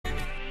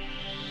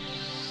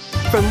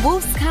From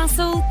Wolf's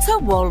Castle to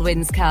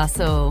Walwyn's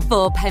Castle.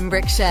 For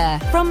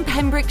Pembrokeshire. From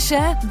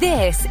Pembrokeshire,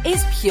 this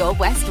is Pure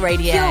West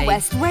Radio. Pure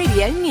West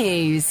Radio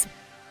News.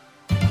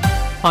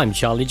 I'm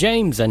Charlie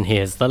James, and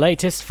here's the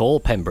latest for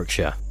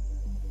Pembrokeshire.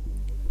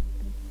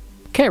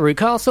 Carew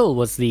Castle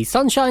was the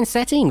sunshine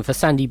setting for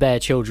Sandy Bear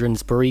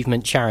Children's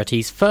Bereavement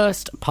Charity's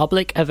first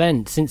public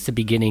event since the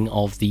beginning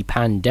of the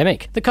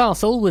pandemic. The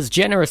castle was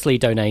generously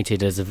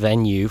donated as a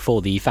venue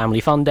for the Family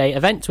Fun Day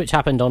event, which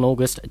happened on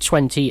August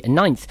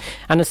 29th,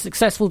 and a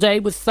successful day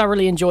was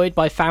thoroughly enjoyed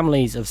by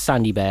families of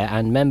Sandy Bear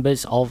and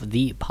members of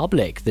the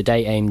public. The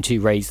day aimed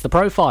to raise the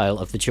profile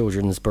of the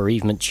Children's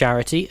Bereavement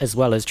Charity, as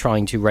well as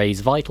trying to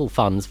raise vital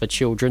funds for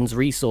children's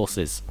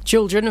resources.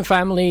 Children,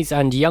 families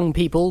and young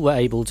people were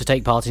able to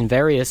take part in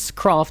various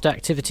craft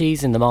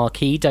activities in the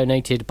marquee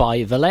donated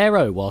by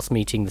Valero whilst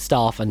meeting the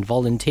staff and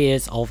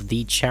volunteers of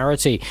the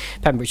charity.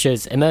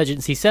 Pembrokeshire's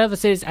Emergency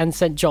Services and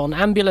St John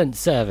Ambulance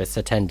Service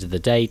attended the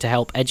day to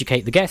help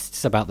educate the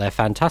guests about their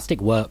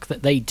fantastic work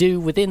that they do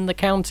within the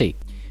county.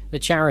 The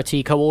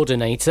charity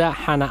coordinator,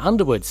 Hannah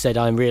Underwood, said,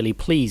 "I'm really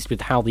pleased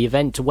with how the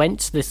event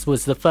went. This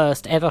was the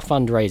first ever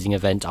fundraising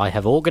event I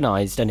have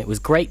organised, and it was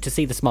great to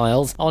see the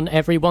smiles on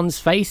everyone's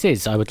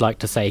faces. I would like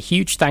to say a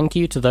huge thank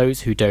you to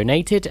those who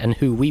donated and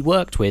who we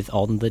worked with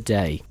on the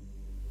day."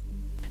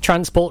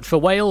 Transport for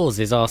Wales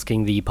is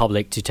asking the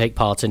public to take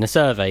part in a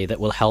survey that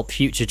will help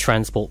future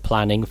transport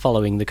planning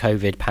following the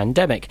COVID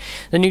pandemic.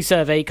 The new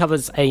survey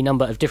covers a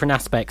number of different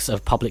aspects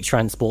of public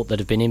transport that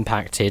have been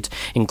impacted,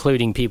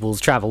 including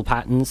people's travel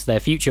patterns, their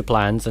future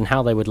plans, and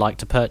how they would like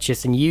to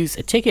purchase and use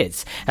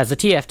tickets. As the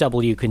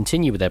TfW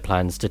continue with their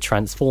plans to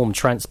transform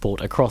transport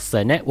across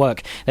their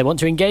network, they want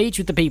to engage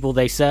with the people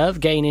they serve,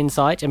 gain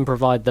insight, and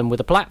provide them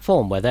with a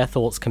platform where their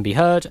thoughts can be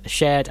heard,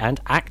 shared, and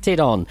acted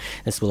on.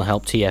 This will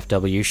help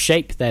TfW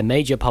shape their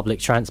major public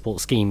transport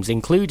schemes,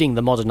 including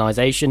the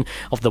modernisation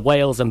of the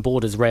Wales and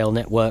Borders rail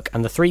network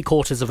and the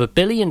 £750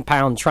 million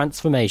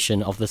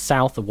transformation of the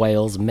South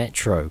Wales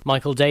Metro.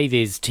 Michael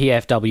Davies,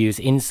 TfW's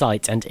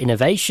Insight and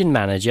Innovation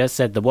Manager,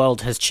 said the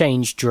world has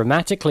changed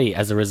dramatically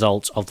as a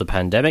result of the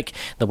pandemic.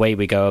 The way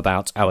we go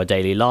about our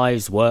daily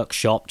lives, work,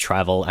 shop,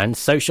 travel and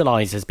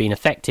socialise has been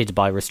affected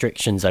by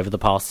restrictions over the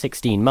past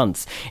 16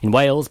 months. In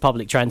Wales,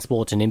 public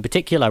transport and in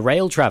particular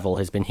rail travel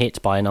has been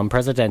hit by an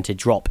unprecedented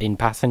drop in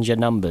passenger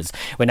numbers.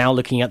 We're now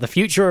looking at the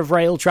future of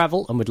rail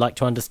travel and would like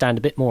to understand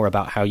a bit more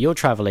about how you're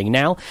travelling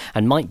now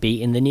and might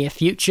be in the near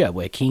future.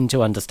 We're keen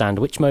to understand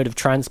which mode of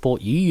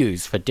transport you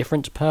use for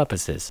different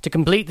purposes. To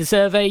complete the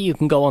survey, you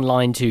can go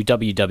online to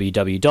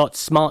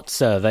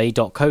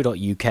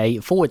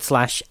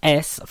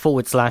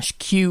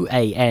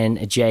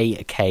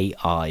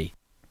www.smartsurvey.co.uk/S/QANJKI.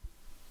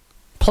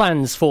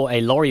 Plans for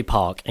a lorry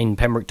park in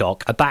Pembroke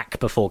Dock are back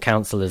before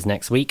councillors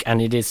next week,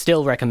 and it is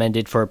still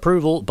recommended for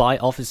approval by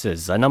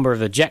officers. A number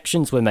of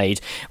objections were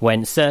made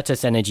when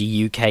Certus Energy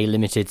UK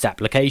Limited's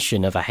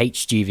application of a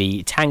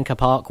HGV tanker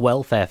park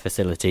welfare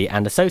facility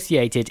and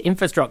associated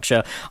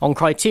infrastructure on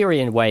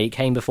Criterion Way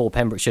came before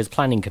Pembrokeshire's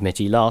Planning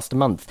Committee last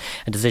month.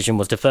 A decision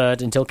was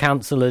deferred until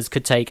councillors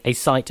could take a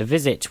site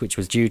visit, which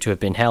was due to have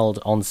been held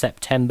on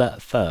September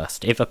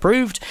 1st. If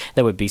approved,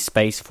 there would be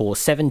space for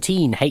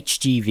 17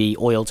 HGV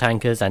oil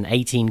tankers and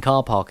 18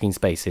 car parking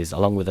spaces,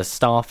 along with a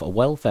staff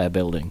welfare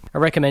building. A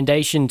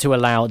recommendation to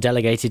allow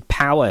delegated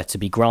power to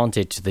be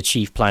granted to the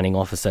Chief Planning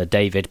Officer,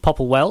 David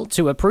Popplewell,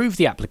 to approve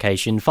the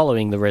application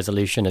following the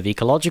resolution of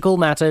ecological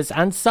matters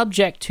and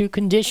subject to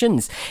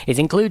conditions is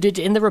included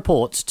in the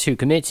report to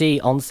committee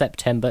on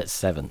September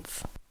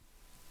 7th.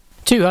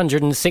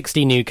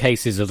 260 new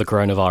cases of the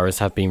coronavirus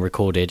have been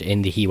recorded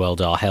in the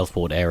Hywel Health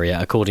Board area,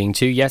 according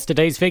to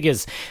yesterday's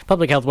figures.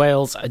 Public Health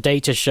Wales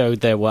data showed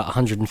there were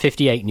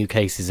 158 new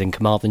cases in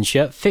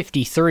Carmarthenshire,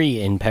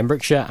 53 in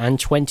Pembrokeshire and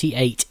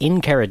 28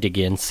 in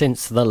Ceredigion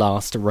since the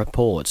last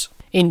report.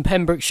 In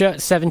Pembrokeshire,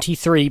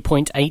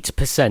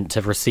 73.8%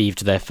 have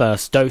received their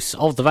first dose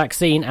of the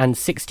vaccine and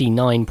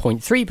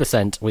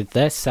 69.3% with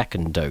their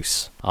second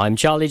dose. I'm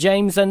Charlie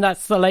James, and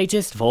that's the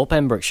latest for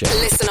Pembrokeshire.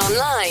 Listen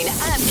online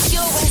at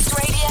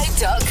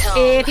purewestradio.com.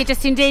 If you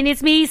just tuned in,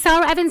 it's me,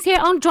 Sara Evans, here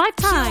on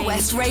Drivetime. Pure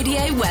West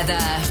Radio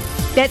weather.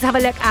 Let's have a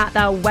look at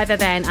the weather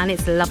then, and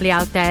it's lovely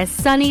out there.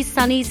 Sunny,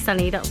 sunny,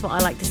 sunny. That's what I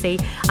like to see.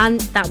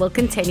 And that will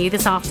continue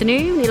this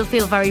afternoon. It'll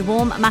feel very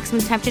warm.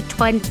 Maximum temperature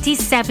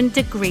 27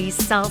 degrees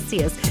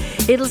Celsius.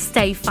 It'll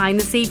stay fine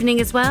this evening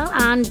as well,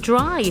 and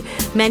dry.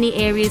 Many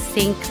areas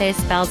seeing clear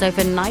spells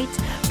overnight,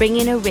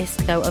 bringing a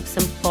risk, though, of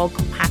some fog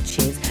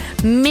patches.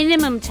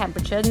 Minimum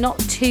temperature, not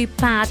too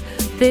bad,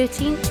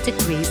 13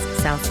 degrees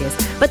Celsius.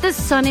 But the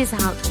sun is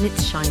out and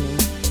it's shining.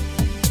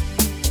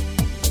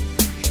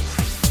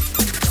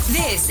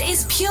 This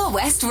is Pure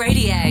West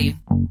Radio.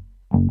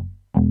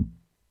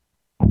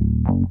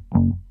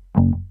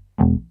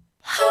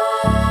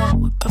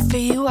 But for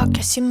you, I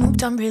guess you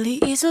moved on really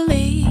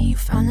easily. You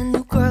found a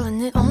new girl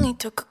and it only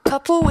took a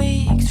couple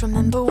weeks.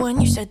 Remember when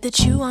you said that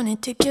you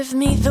wanted to give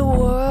me the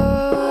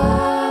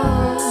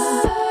world?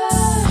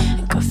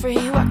 And good for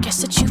you, I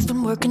guess that you've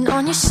been working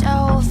on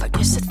yourself. I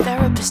guess the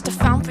therapist I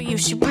found for you,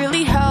 she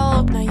really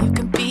helped. Now you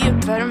can be a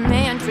better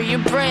man for your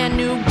brand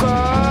new girl.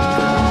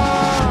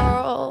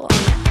 Well,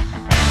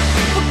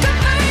 good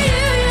for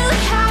you, you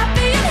look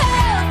happy and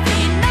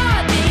healthy.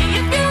 Not me,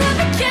 if you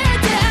ever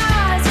cared to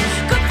ask.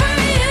 Good for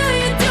you,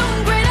 you're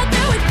doing great out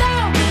there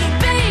without me,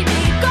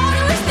 baby.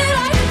 Gotta wish that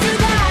I could do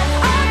that.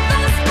 I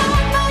lost my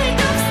mind,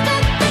 I've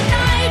spent the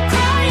night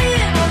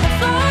crying on the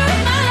floor of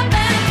my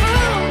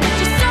bedroom. But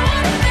you're so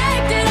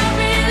unaffected, I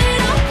really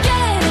don't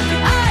get it.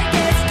 But I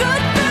guess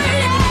good for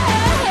you.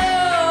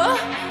 Well,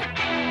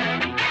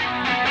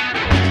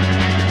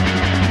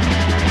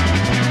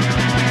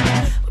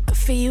 good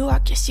for you, I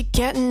guess you're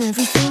getting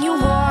everything you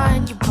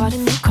want. You bought a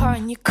new car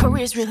and your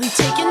career's really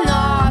taking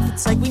off.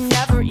 It's like we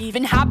never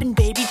even happened,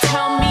 baby.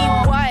 Tell me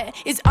what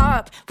is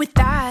up with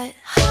that.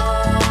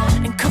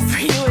 And good for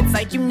you, it's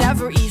like you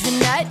never even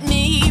met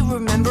me.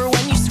 Remember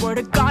when you swore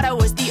to God I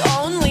was the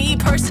only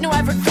person who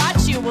ever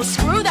got you? Well,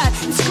 screw that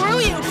and screw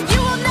you.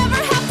 You will never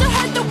have to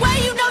hurt the way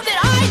you know that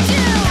I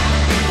do.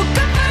 Well,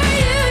 good for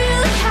you, you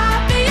look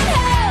happy and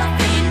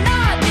healthy.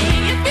 Not me,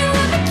 if you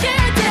ever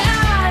cared to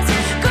ask.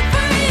 Good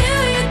for you,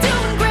 you're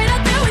doing great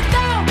out there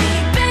without me,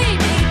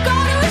 baby.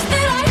 Gotta wish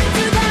that I could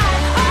do that.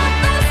 I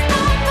lost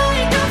my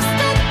mind, I've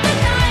spent the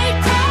night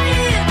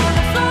crying on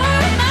the floor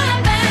of my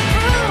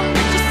bedroom.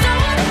 But you're so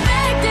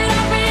unaffected,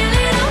 I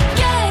really don't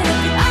get it.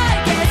 But I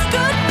guess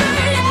good for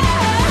you.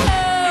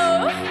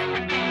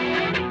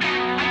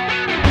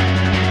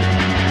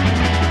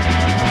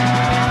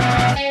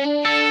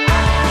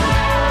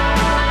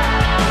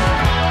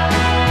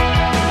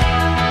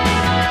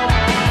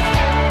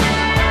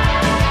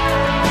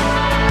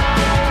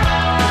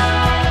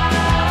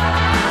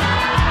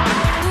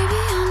 Maybe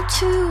I'm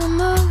too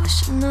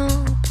emotional,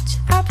 but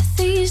your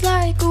apathy's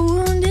like a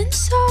wounded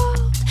soul.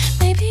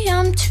 Maybe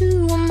I'm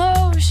too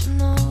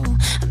emotional,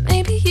 or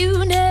maybe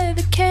you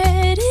never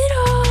cared at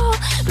all.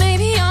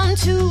 Maybe I'm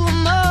too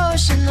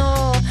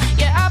emotional,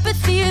 your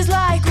apathy is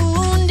like a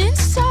wounded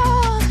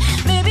soul.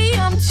 Maybe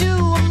I'm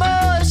too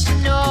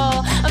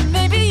emotional, or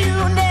maybe you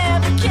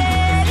never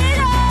cared at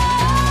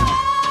all.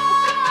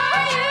 For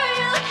you,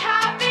 you look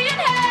happy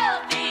and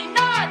healthy.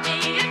 Not me,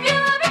 if you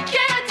ever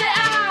cared to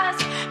ask.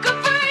 Good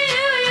for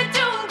you, you're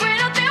doing great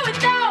out there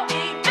without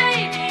me,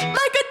 baby.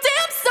 Like a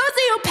damn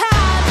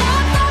sociopath.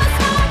 I've lost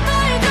my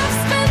mind, I've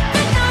spent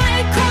the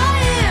night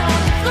crying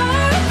on the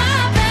floor of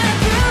my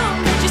bedroom.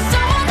 But you're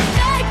so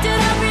unaffected,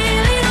 I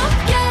really don't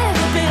get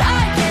it. But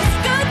I guess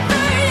good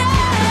for you.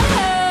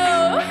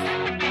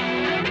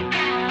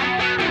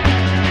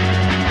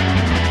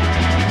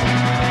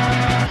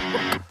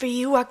 Good for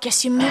you, I guess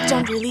you moved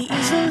on really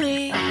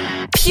easily.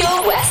 Pure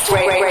West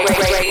Radio.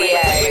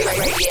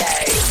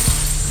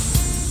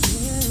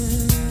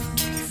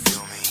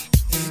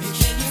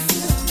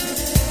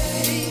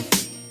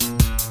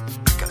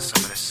 Got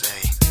something to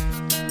say.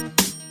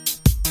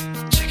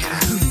 Check it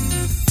out.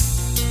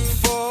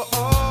 For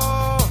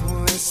all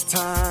this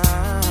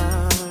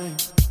time,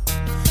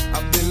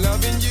 I've been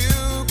loving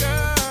you,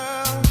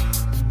 girl.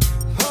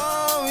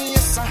 Oh,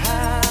 yes, I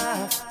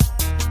have.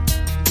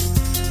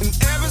 And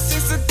ever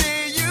since the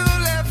day you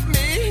left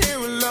me here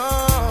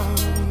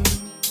alone,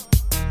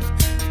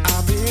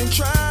 I've been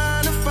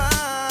trying to find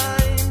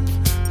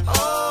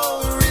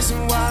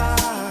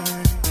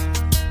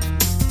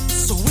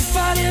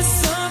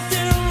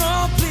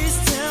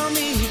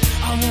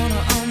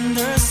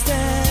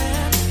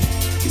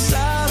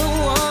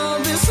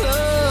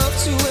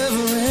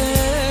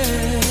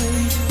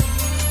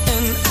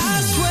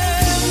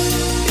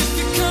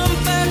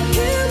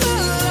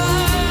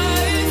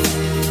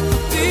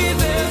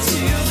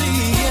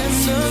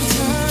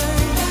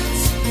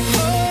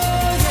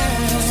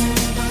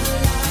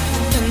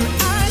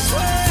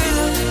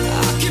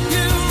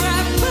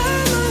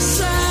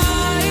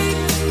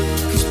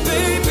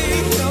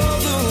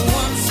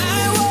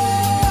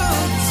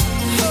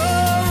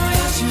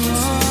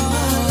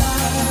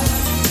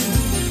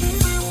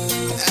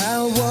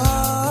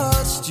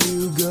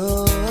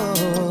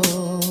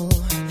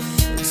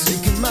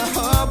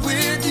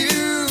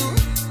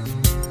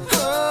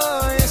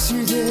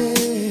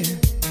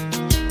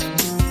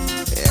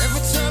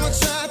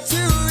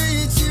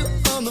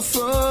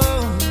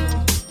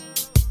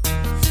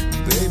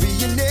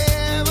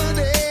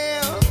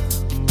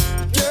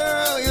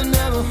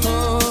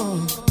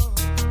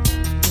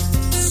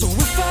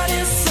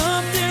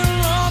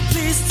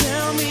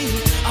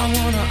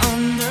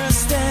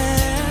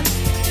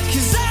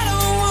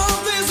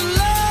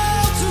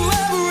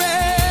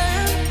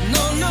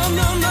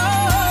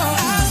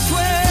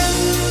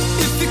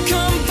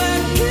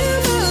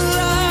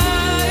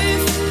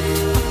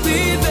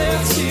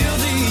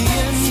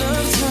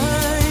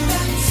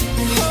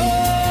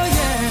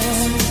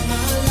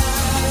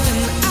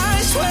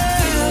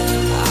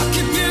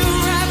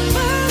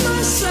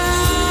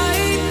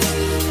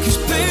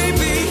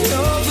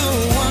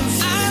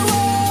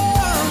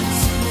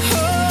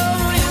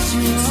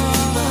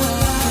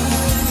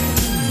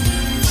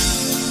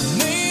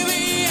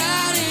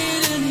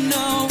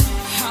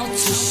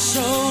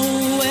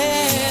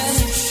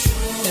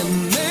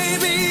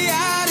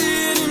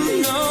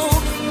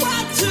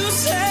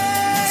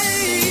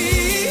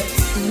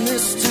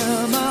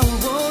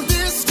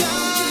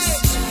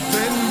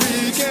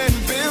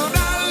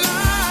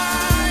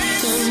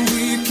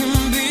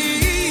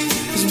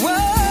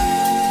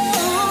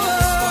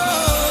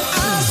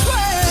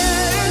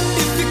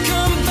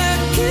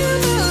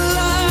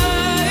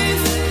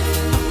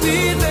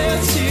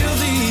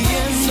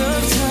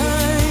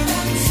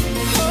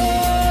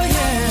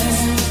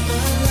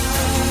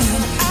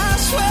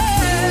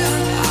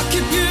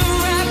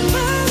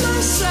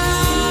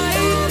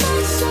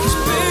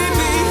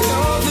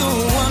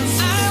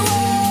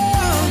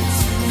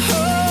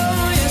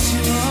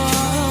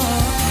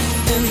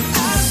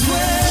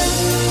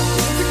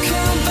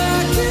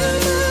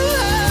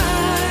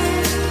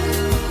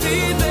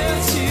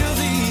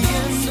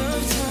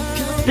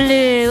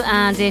Blue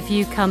and If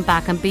You Come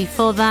Back, and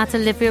before that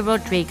Olivia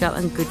Rodrigo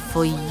and Good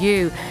For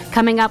You.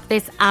 Coming up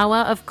this hour,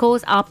 of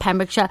course, our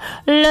Pembrokeshire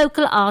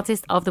Local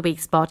Artist of the Week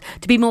spot,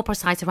 to be more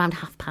precise around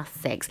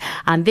 6:30,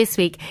 and this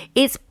week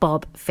it's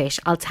Bob Fish.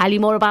 I'll tell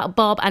you more about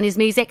Bob and his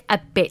music a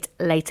bit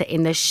later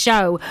in the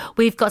show.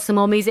 We've got some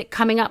more music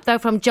coming up though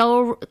from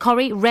Joel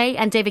Corey, Ray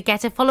and David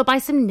Guetta, followed by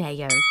some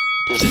Neo.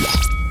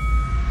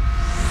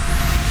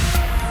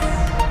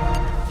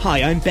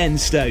 Hi, I'm Ben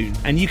Stone,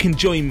 and you can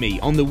join me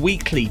on the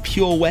weekly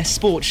Pure West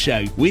Sports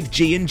Show with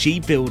G&G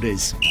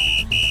Builders.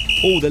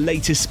 All the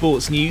latest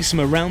sports news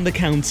from around the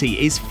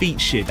county is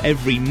featured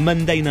every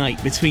Monday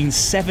night between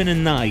 7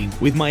 and 9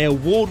 with my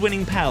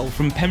award-winning pal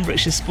from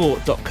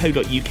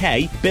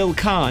PembrokeshireSport.co.uk, Bill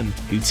Kahn,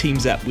 who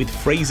teams up with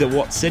Fraser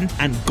Watson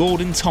and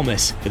Gordon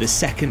Thomas for the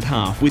second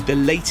half with the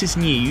latest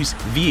news,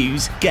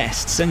 views,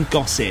 guests and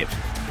gossip.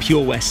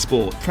 Pure West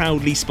Sport,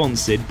 proudly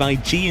sponsored by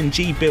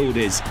G&G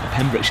Builders, a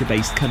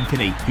Pembrokeshire-based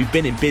company who've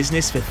been in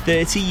business for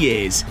 30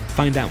 years.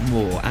 Find out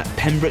more at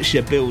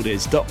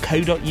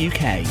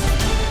PembrokeshireBuilders.co.uk.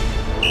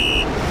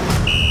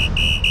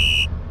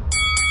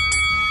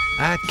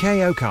 At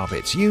KO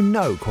Carpets, you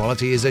know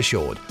quality is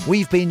assured.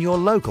 We've been your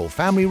local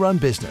family-run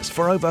business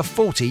for over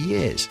 40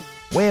 years.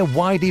 We're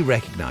widely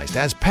recognised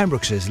as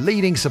Pembrokeshire's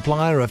leading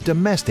supplier of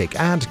domestic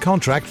and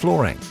contract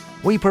flooring.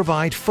 We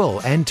provide full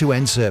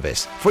end-to-end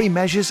service, free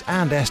measures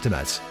and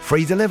estimates,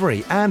 free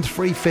delivery and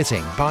free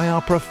fitting by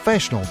our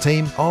professional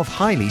team of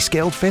highly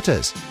skilled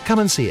fitters. Come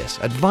and see us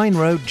at Vine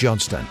Road,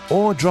 Johnston,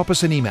 or drop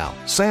us an email,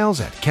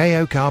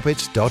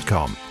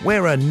 sales@kocarpets.com.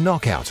 We're a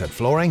knockout at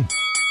flooring.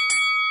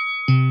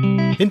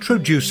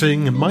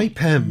 Introducing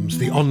MyPems,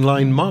 the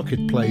online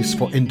marketplace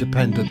for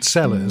independent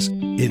sellers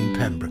in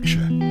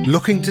Pembrokeshire.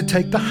 Looking to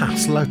take the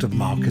hassle out of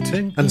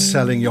marketing and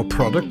selling your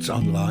products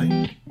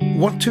online?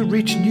 Want to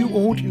reach new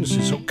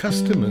audiences or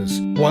customers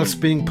whilst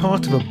being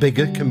part of a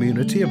bigger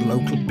community of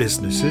local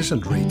businesses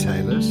and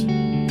retailers?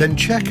 Then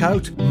check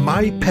out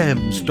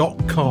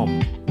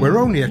mypems.com. We're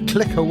only a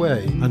click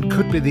away and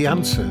could be the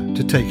answer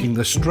to taking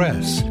the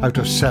stress out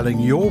of selling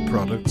your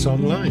products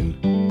online.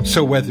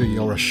 So whether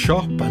you're a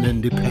shop, an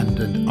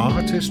independent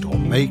artist or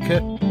maker,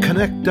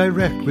 connect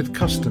direct with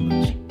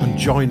customers and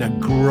join a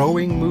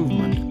growing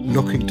movement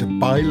looking to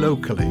buy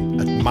locally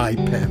at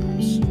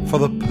MyPems. For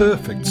the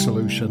perfect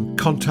solution,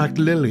 contact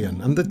Lillian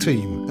and the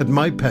team at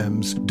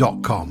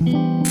mypems.com.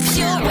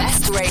 Pure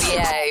West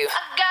Radio.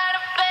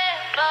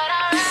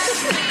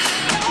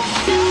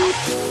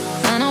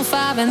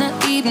 9:05 in the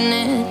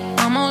evening,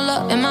 I'm all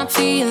up in my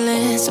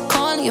feelings. So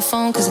calling your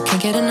phone cause I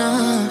can't get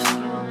enough.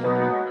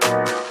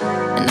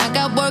 And I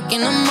got work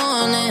in the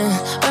morning,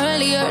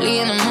 early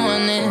in the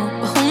morning.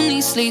 But who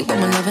needs sleep when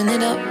we're loving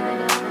it up?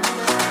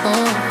 Oh,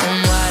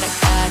 and what I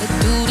gotta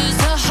do this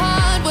the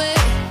hard way.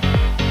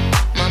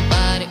 My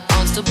body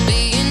wants to be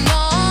in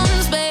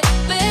arms, baby.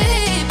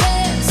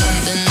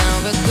 Something I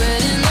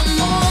regret in the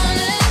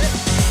morning.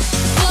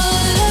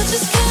 But love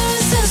just can't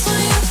resist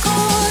when you're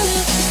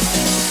calling.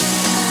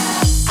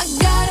 I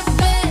got a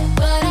bed,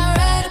 but I'd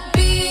rather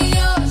be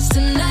yours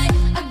tonight.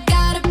 I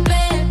got a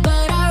bed,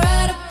 but I'd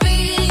rather be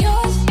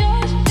yours.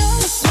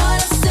 That's what I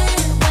said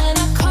when I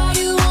call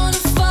you on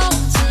the phone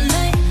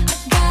tonight. I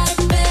got a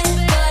bed,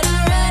 but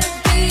I'd rather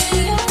be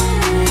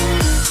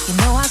yours. You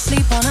know I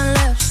sleep on the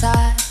left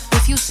side.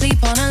 If you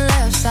sleep on the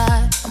left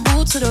side, I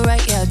move to the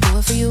right, yeah, I do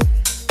it for you.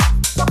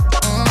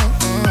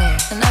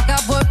 And I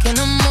got work in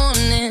the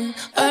morning,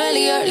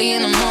 early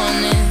in the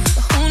morning.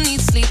 But who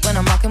needs sleep when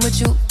I'm rocking with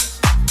you?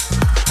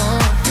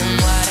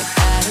 And what I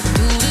gotta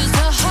do this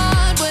the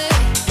hard way.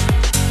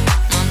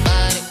 My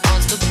body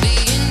wants to be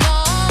in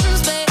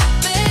arms,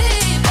 baby.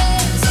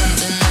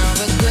 Something I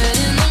regret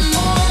in the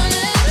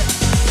morning.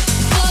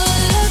 But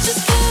love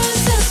just can't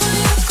resist when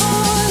you're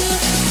calling.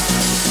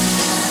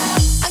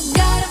 I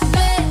got a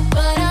bed,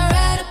 but I'd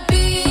rather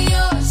be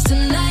yours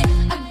tonight.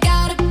 I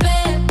got a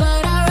bed,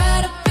 but I'd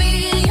rather be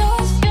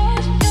yours.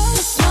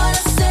 That's what I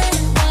said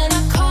when I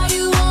call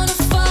you on the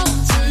phone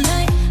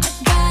tonight. I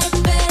got a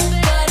bed,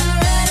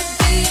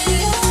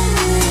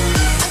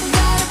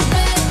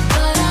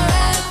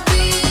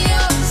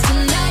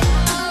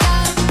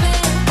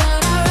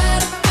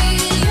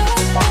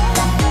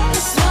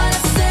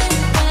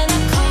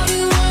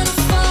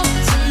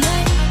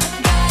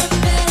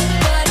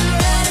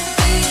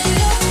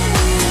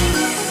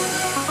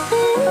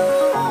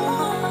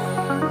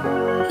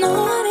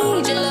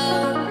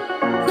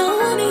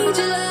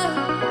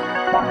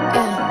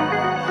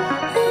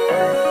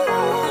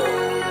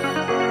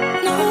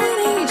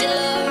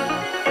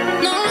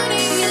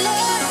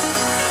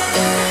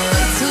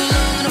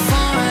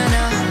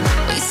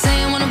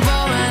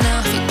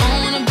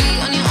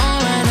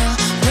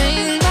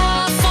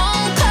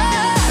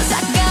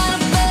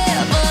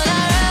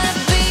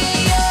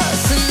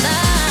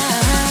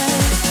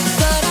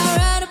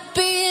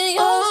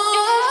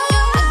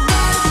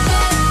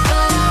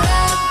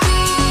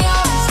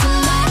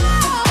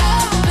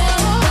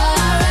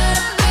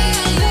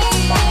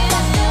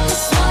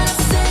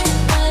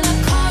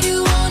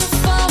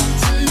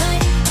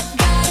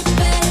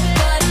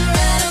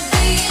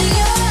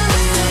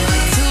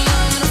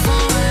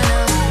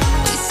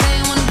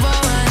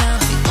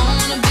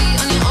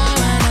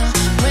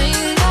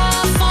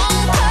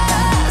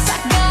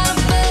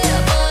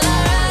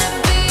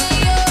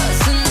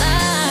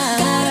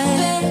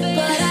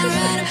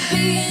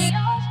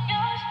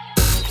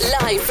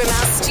 Live from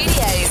our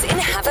studios in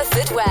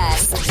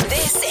Haverfordwest,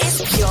 this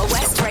is Pure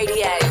West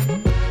Radio.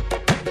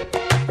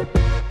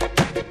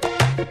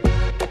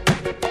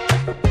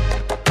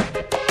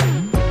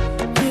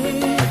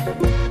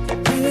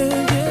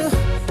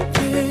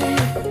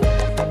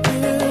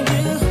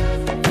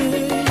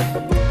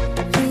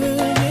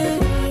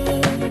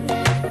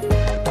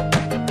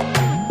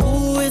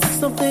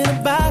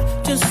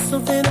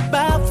 Something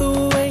about the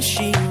way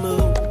she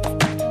moved.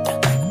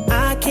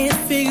 I can't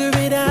figure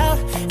it out.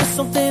 It's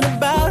something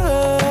about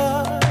her.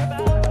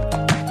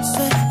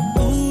 Say,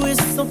 ooh,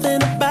 it's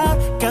something about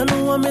kind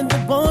of woman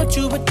that wants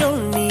you but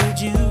don't need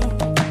you.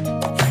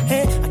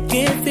 Hey, I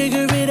can't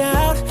figure it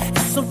out.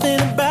 It's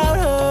something about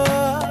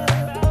her.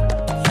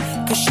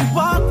 'Cause she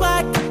walk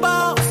like a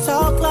boss,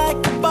 talk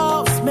like a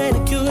boss,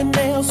 manicure and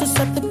nails, just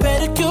set the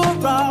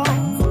pedicure off.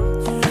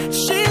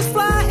 She's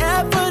fly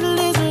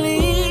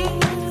effortlessly.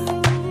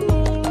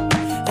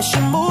 She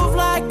move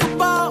like a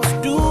boss,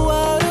 do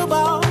what a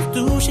boss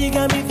do. She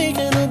got me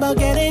thinking about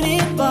getting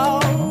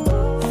involved.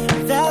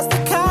 That's the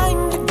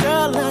kind of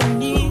girl I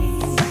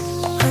need.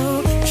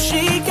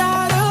 She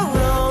got her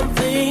own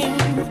thing.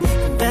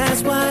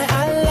 That's why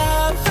I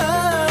love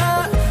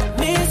her.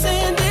 Miss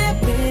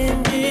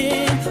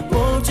Independent,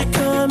 won't you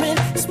come and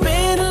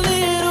spend a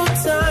little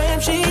time?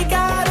 She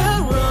got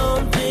her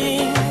own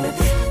thing.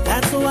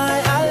 That's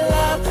why I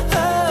love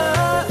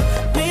her.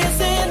 Miss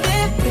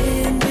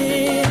Independent,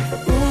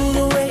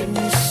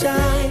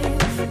 shine,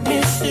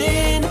 Miss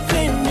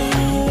Independent.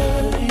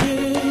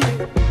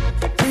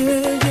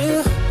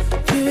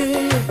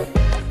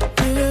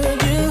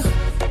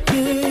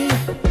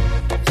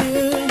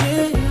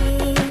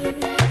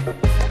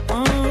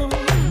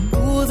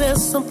 Ooh,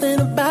 there's something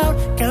about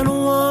kind of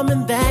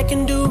woman that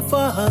can do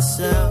for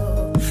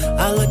herself.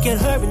 I look at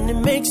her and it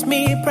makes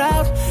me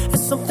proud.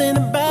 There's something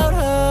about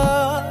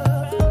her.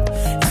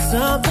 There's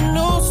something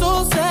oh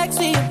so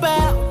sexy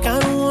about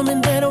kind of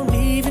woman that don't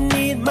even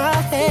need my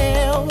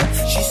help.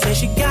 She says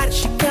she got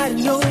it,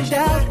 no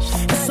doubt.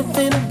 There's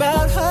something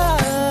about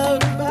her.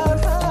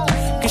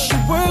 'Cause she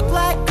work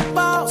like a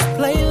boss,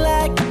 play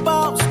like a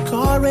boss.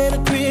 Car and a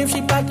crib,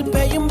 she bout to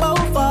pay them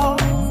both off.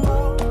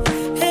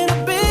 And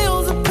her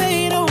bills are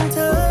paid on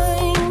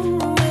time,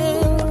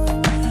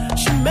 yeah.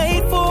 She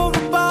made for a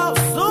boss,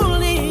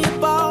 only a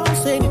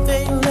boss.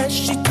 Anything less,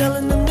 she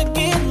telling them to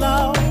get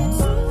lost.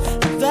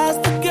 That's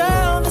the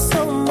girl that's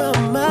on my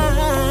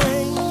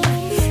mind.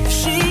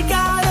 She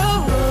got her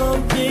own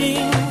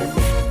thing.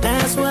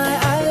 That's why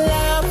I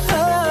love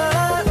her.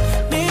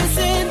 Miss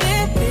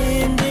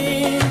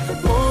Independent,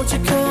 won't you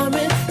come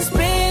and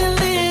spend a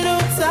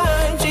little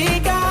time? She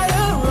got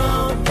her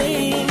own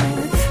thing.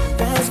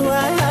 That's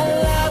why I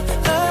love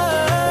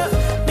her.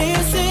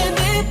 Miss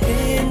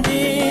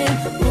Independent,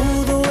 ooh,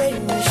 the way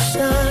you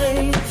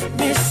shine.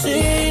 Miss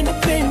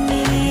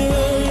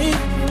Independent,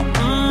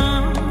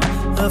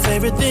 her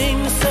favorite thing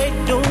to say,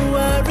 don't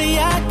worry, I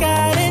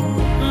got it.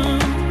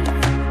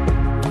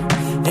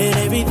 And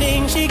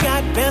everything she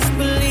got, best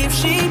believe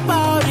she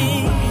bought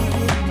it.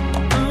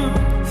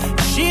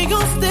 She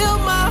gon' steal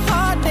my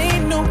heart,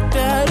 ain't no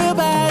doubt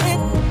about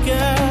it.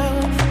 Girl,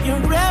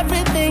 you're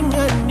everything I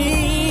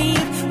need.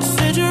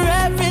 Said you're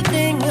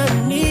everything I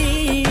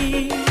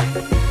need.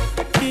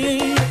 Yeah,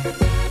 yeah,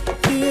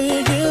 yeah,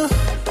 yeah,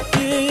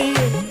 yeah,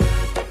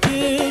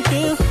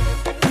 yeah,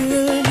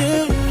 yeah,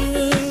 yeah.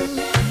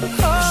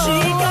 She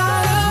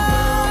got her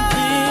own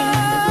thing.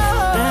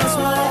 That's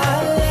why I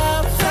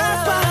love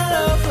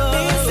her.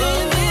 Miss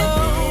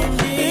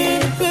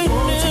Independent,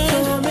 won't you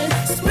come and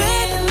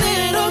spend a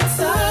little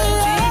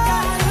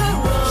time?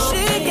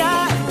 She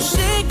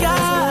got, I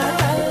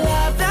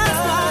love. That's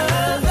why I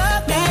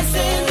love Miss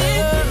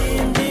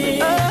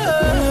Independent.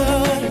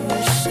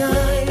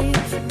 Shine,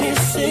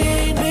 Miss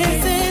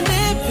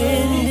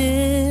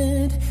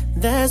Independent.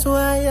 That's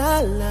why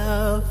I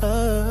love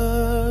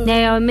her.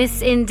 Now,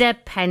 Miss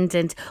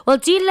Independent. Well,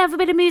 do you love a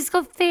bit of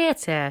musical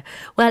theatre?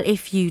 Well,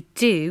 if you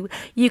do,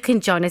 you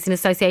can join us in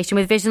association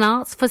with Vision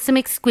Arts for some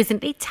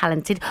exquisitely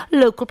talented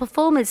local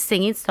performers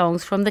singing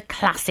songs from the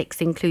classics,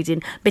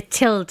 including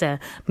Matilda,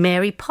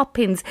 Mary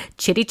Poppins,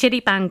 Chitty Chitty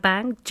Bang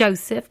Bang,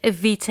 Joseph,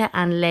 Evita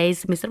and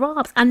Les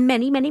Miserables, and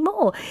many, many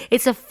more.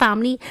 It's a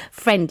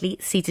family-friendly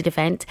seated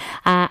event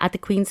at the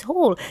Queen's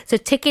Hall. So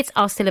tickets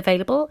are still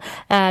available.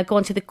 Go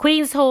on to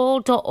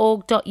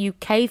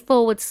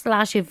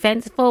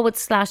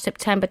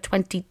thequeenshall.org.uk/events/September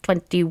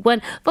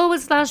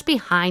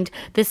 2021/behind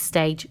the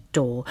stage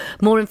door.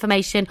 More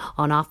information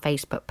on our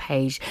Facebook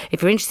page.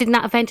 If you're interested in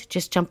that event,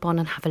 just jump on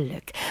and have a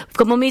look. We've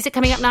got more music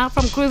coming up now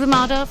from Groove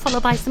Armada,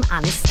 followed by some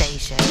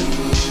Anastasia.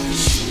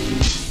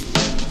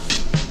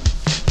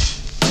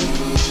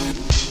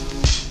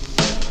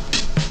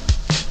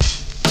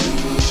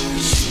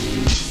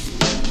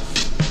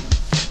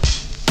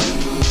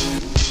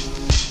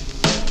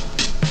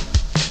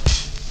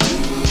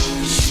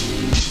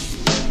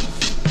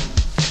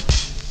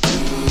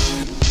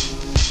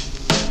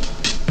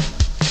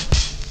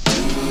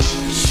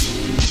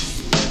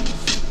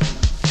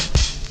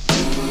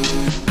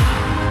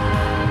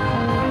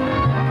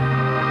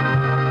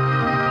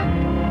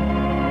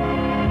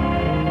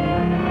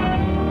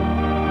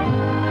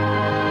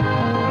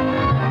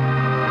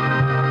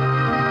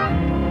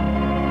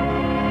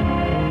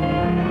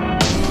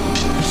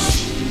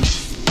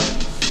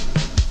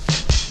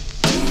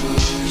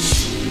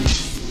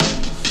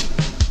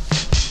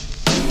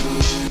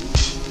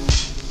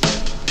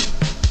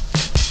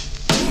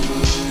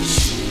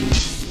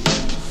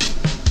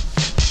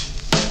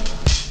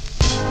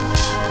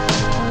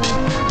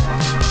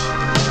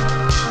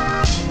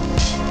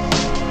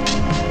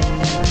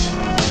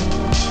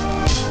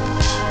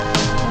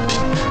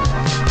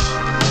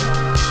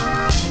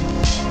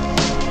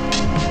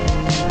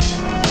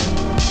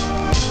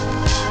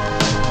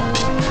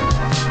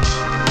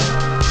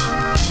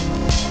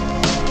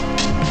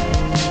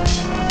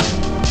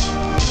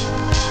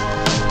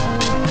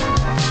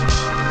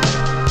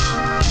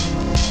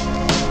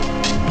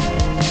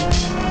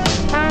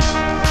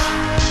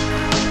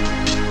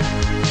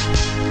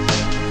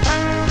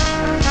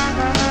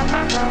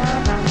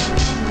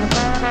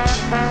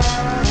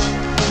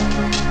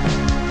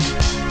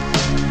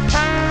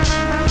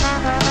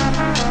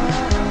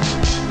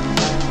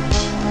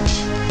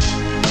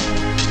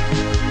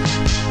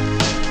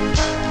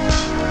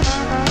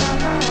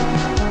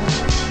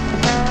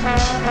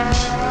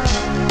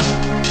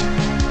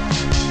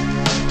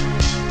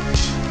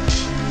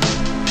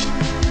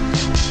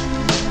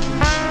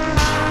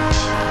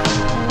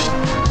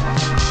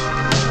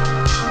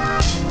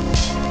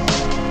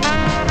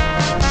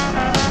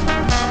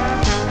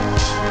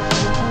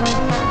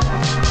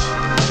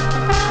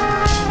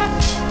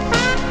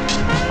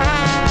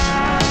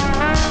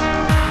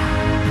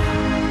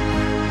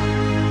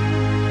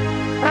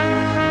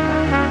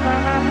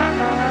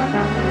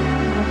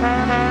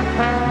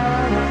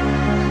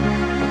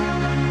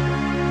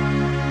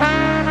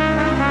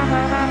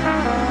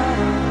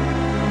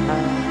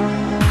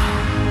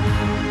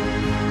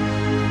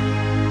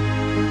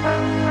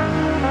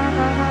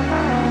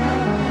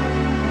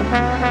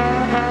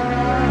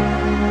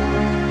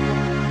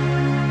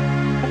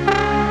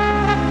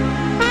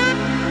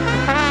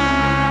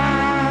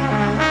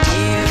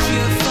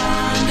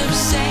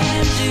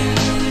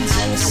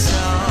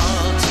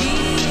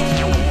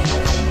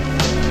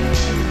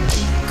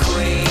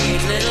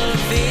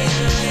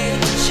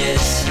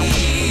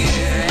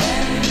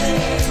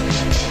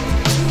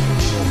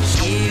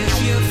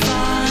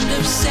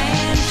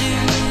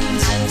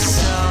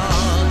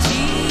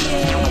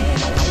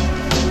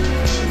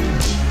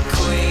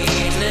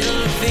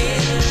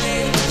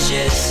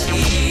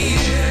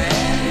 here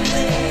and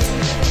there.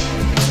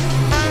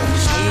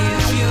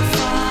 If you're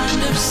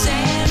fond of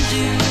sand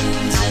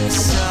dunes and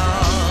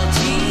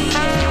salty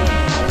air,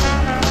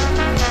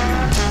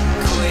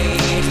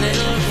 quaint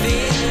little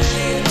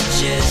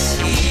villages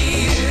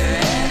here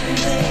and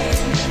there.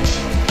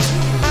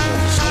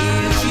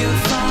 If you're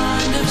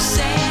fond of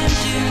sand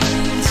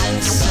dunes and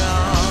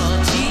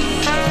salty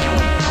air,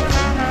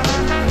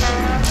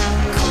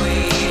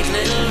 quaint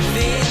little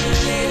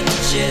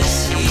villages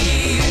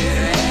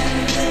here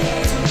and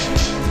there.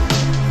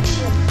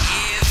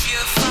 If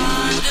you're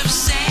fond of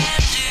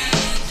sand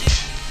dunes,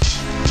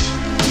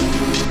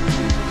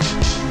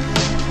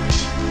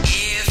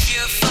 if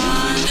you're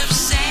fond of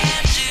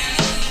sand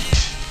dunes,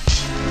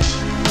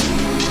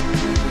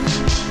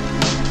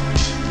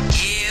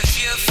 if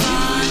you're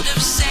fond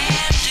of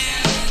sand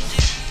dunes,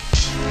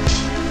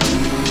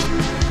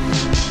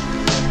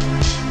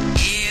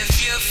 if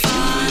you're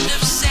fond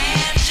of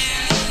sand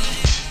dunes.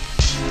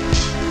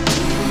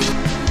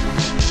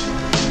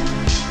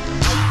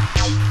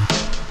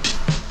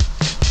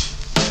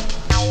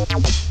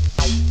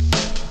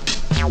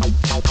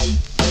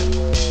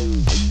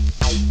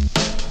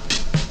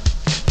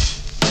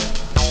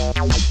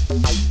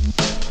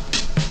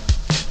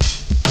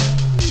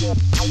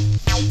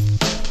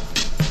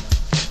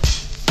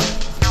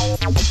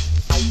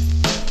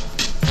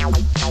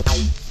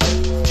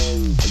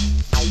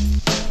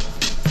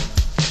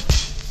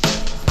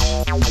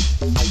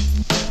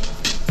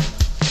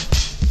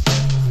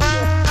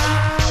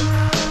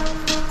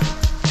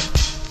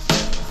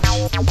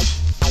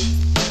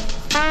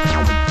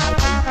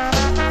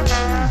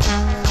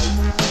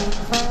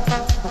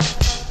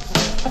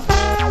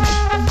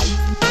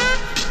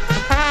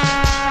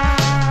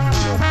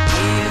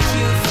 If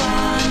you're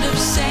fond of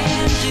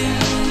sand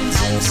dunes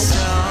and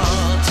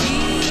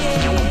salty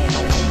air,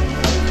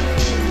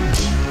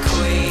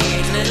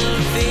 quaint little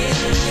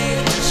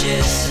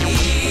villages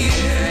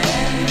here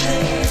and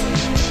there.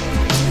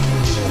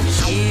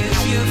 If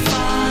you're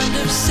fond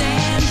of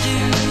sand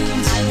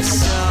dunes and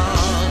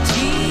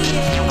salty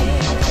air,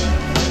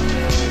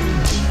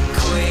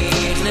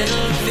 quaint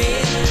little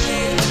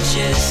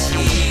villages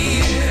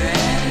here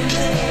and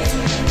there.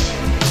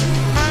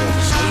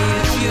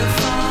 If you're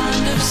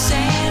fond of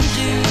sand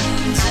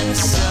dunes and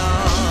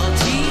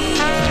salty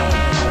air,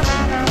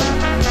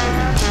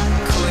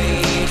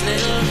 quaint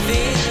little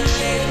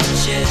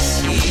villages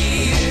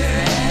here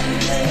and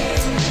there.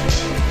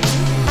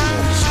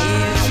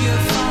 If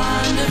you're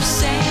fond of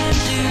sand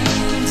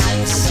dunes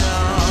and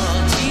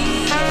salty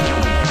air,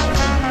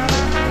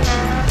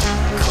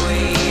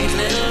 quaint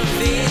little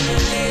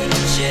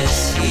villages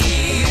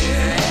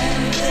here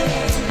and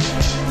there.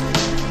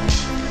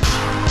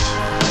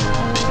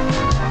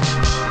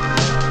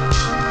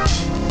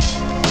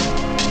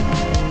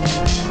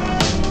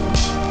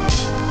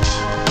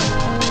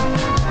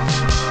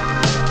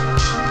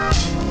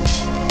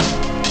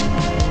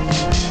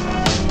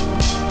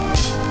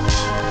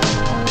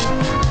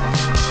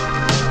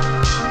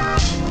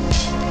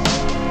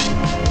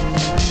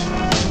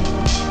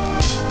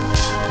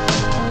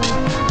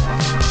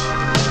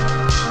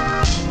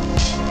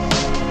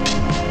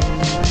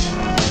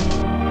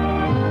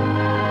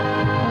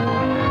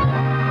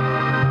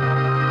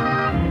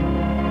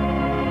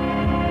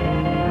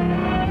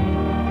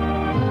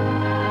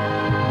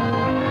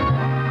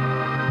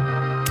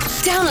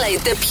 Download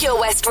the Pure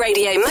West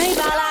Radio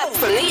mobile app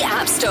from the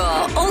App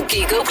Store or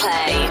Google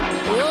Play.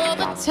 All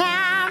the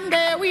time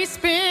that we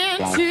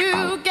spend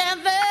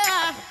together,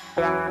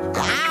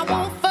 I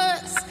won't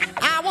fuss,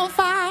 I won't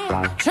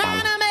fight,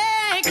 trying to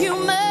make you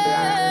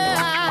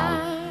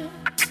mine.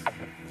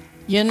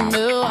 You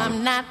know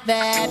I'm not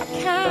that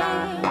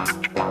kind.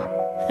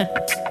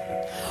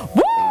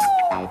 Woo!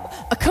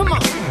 Come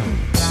on.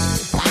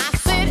 I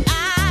said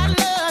I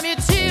love you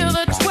till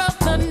the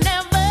 12th of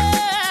never,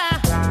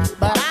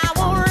 but I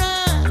won't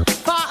run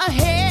far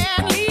ahead,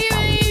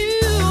 leaving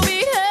you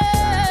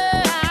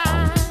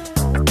behind.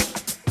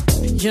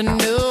 You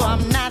know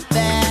I'm not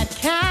that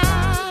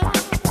kind,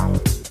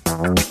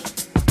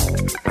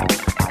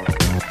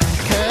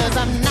 'cause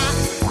I'm not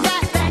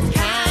that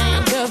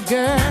kind of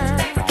girl.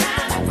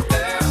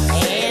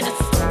 And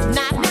it's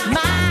not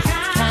my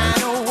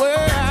kind of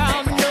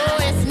world. No,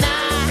 it's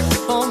not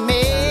for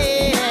me.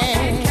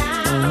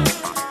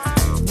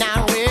 Not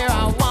where I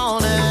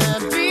wanna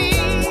be.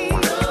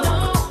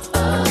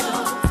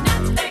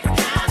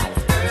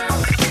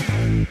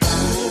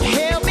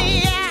 Help me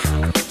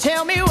out,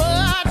 tell me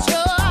what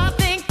you're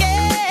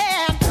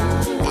thinking.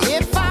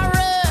 If I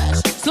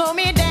rush, slow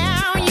me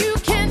down, you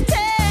can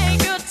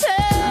take your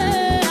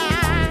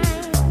time.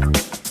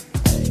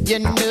 You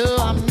know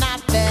I'm not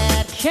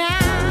that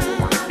kind.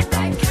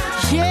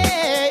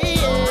 Yeah,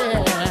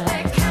 yeah.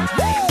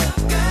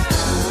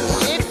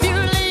 If you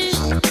leave,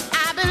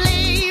 I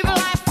believe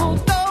life will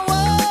go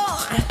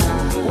on.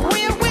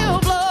 Wind will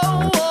blow,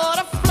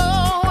 water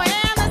flow,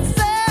 and the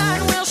sun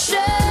will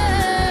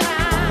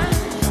shine.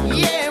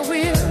 Yeah,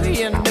 will,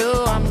 you know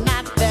I'm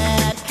not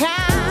that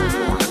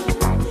kind.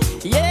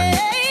 Yeah,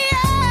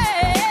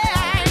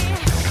 yeah.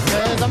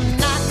 'Cause I'm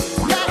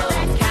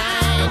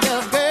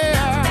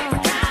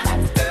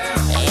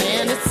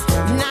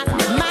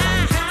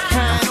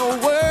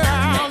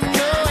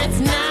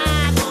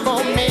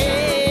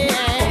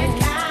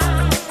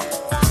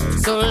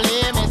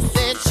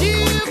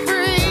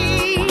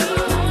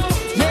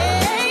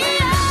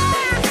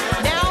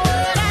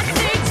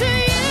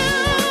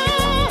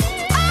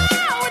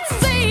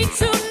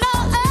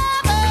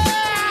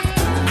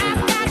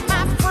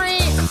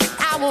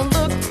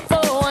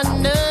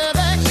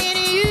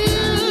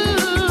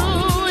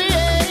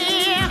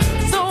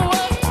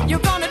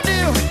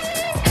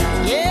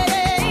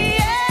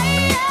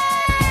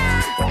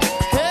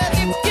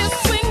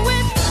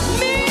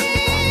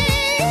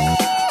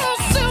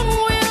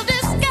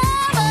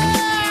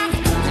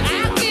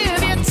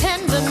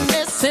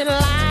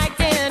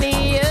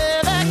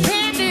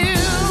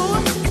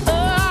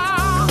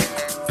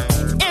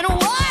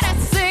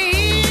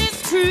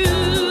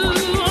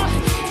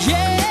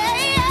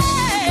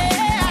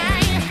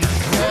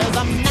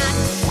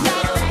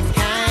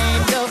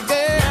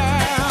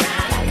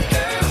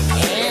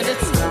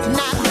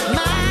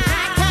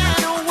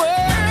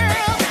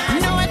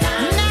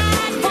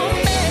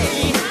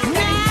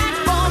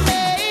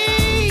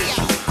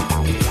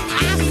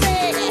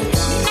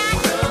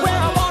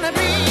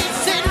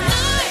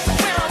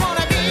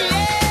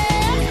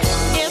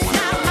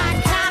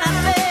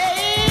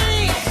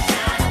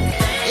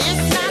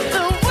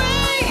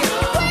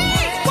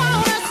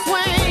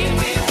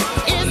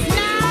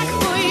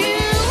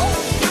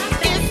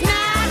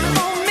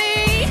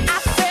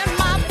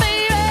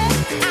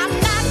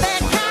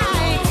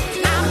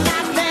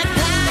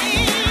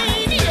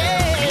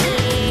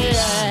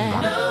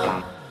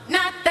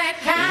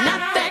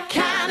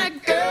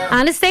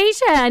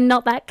and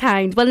not that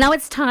kind. Well, now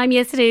it's time,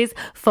 yes it is,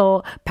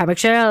 for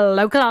Pembrokeshire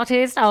Local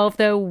Artist of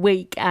the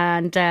Week.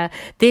 And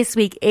this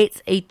week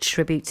it's a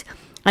tribute.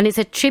 And it's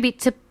a tribute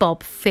to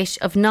Bob Fish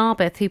of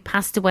Narberth, who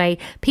passed away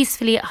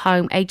peacefully at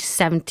home, aged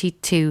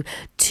 72,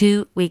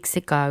 2 weeks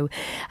ago.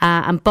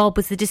 And Bob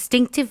was the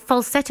distinctive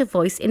falsetto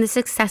voice in the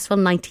successful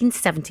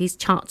 1970s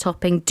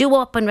chart-topping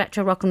doo-wop and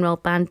retro rock and roll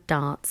band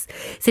Darts.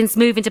 Since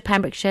moving to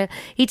Pembrokeshire,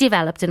 he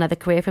developed another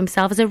career for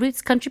himself as a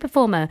roots country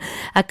performer,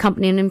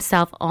 accompanying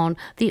himself on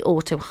the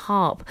auto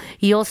harp.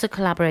 He also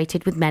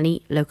collaborated with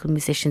many local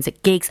musicians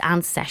at gigs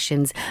and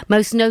sessions,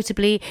 most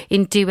notably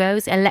in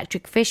duos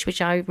Electric Fish,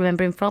 which I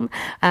remember him from,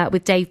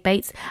 with Dave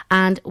Bates,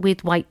 and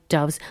with White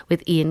Doves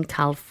with Ian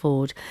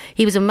Calford.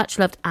 He was a much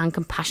loved and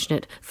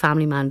compassionate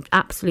family man,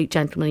 absolute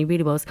gentleman, he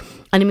really was,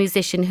 and a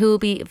musician who will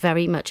be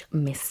very much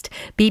missed.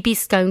 BB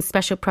Scone's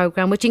special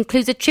programme, which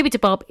includes a tribute to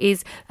Bob,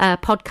 is a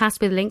podcast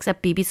with links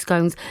at BB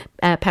Scone's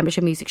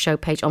Pembrokeshire Music Show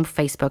page on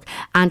Facebook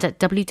and at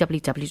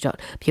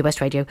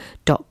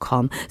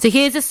www.purewestradio.com. So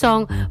here's a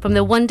song from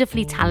the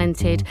wonderfully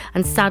talented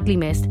and sadly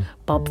missed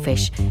Bob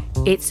Fish.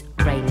 It's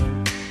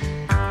Raining.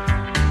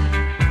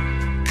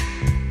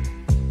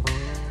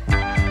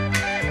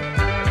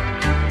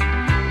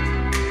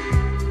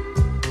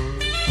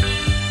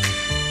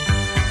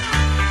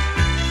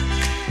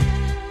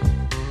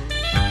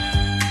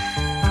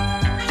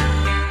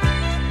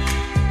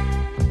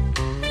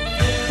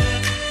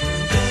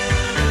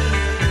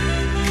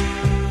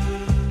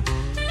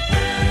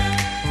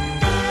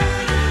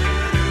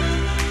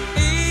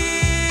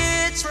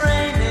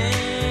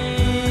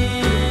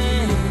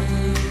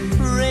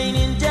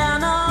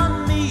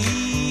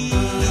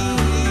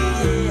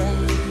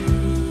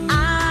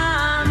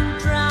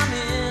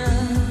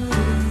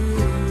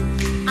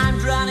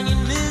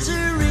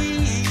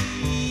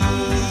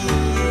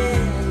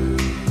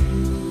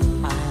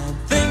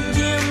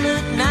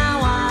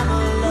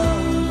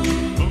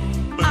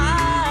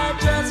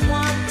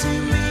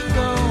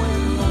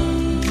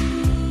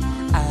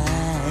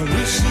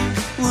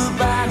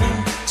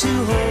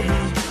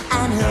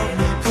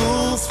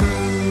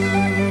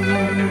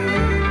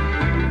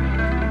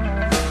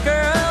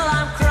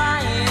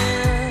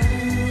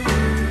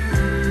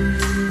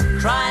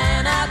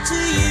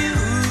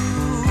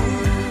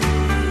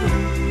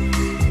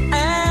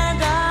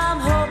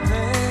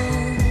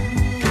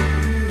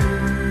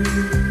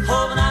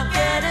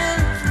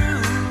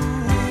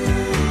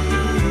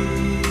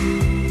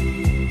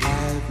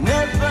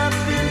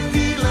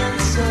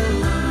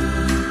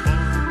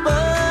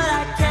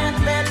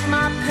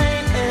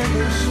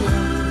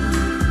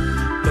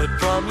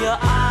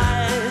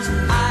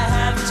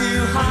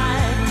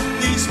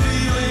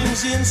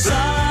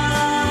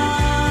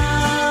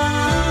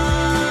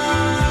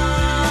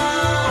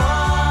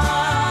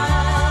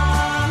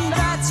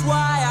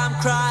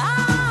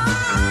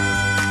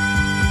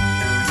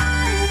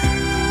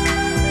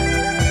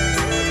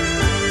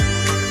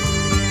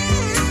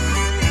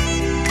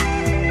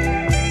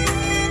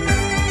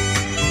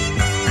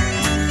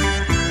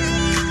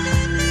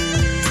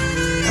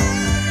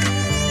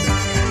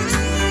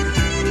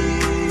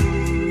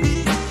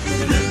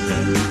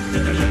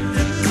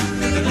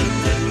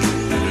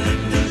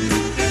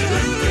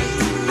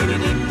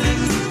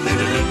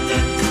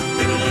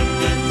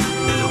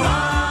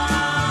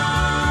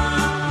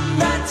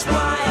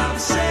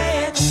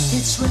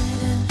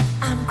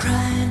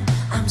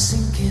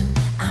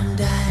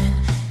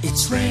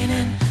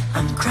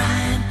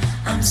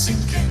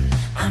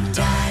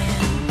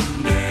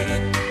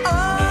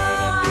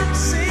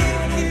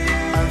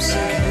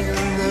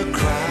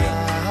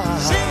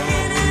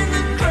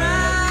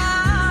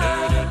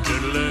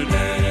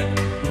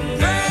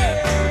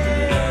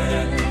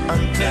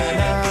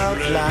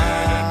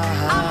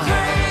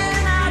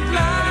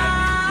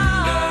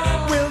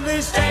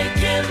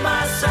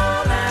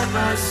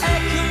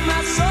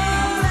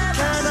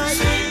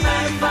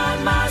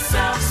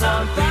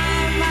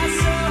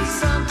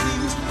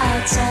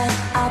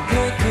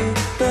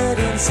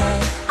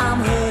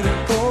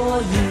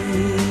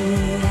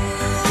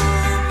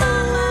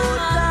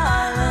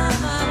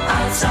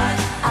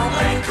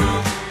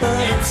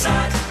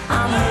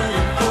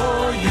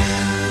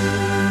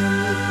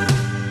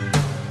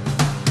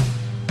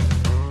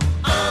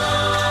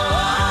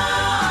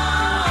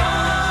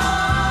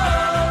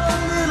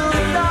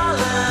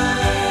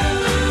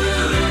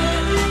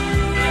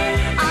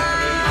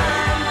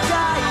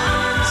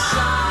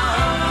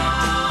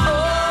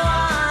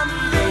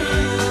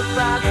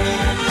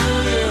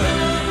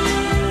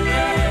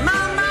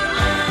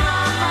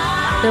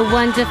 The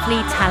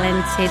wonderfully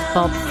talented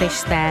Bob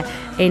Fish there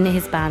in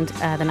his band,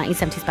 the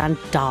 1970s band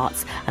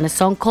Darts, and a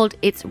song called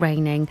It's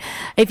Raining.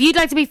 If you'd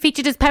like to be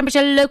featured as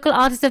Pembrokeshire Local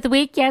Artist of the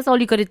Week, yes, all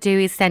you've got to do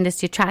is send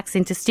us your tracks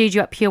into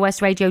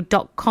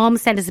studio@purewestradio.com.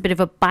 Send us a bit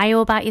of a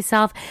bio about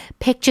yourself,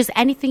 pictures,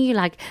 anything you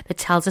like that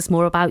tells us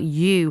more about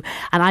you.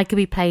 And I could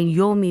be playing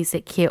your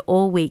music here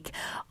all week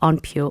on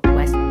Pure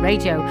West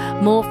Radio.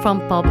 More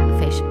from Bob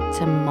Fish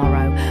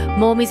tomorrow.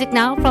 More music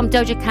now from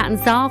Doja Cat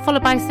and Zar,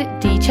 followed by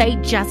DJ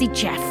Jazzy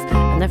Jeff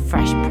and the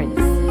Fresh Prince.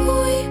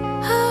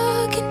 We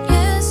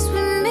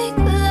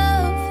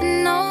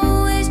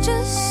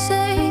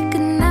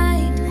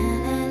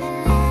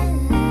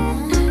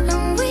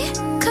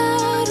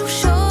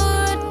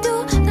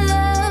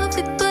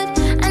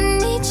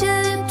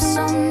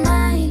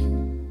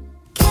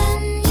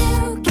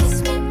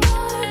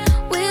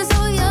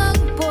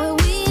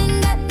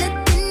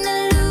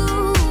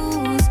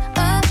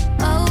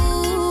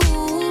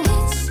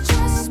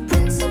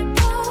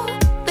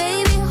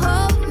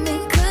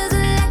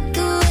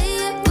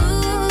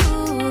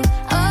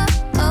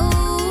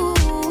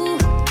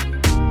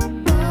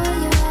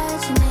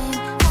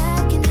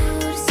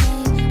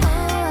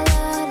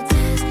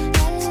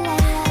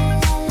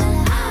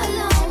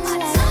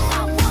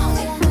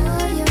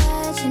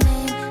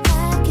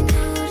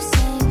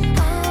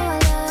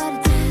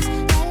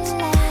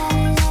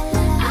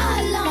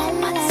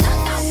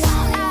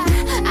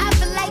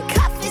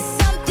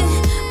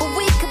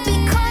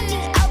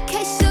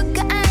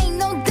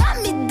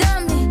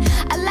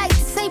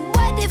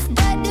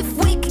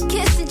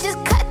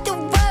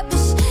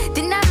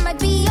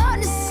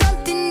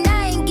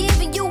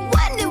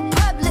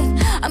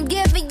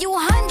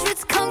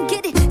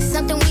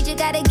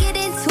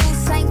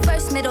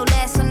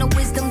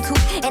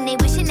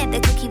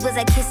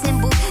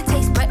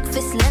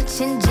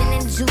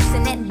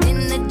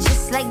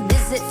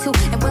it too.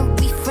 And when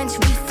we French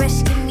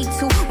refresh, give me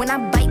two. When I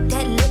bite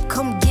that lip,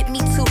 come get me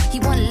two. He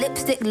want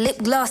lipstick, lip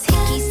gloss,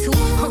 hickeys too.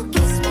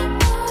 Kiss me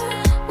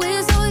more.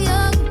 We're so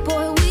young,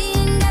 boy, we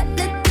ain't got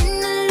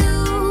nothing to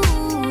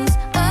lose.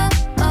 Oh,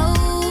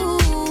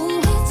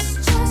 oh, it's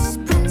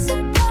just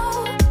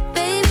principle.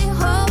 Baby,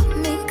 hold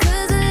me,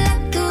 'cause I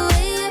like the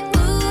way you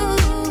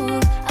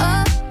move.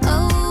 Oh,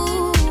 oh.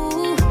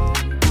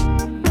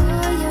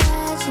 Boy, you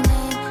write your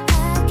name,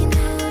 I can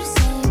do the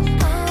same.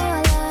 Oh,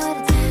 I love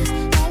the taste.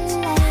 La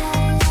la la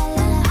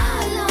la la.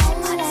 All on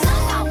my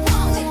tongue, I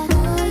want it.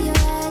 Boy, you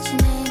write your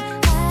name,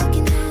 I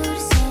can do the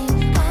same.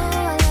 Oh,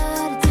 I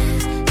love the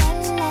taste.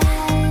 La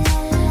la la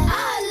la.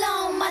 All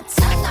on my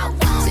tongue, I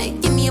want it.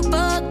 Give me a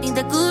bug, need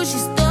the Gucci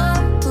stuff.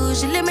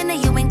 Push your limit, now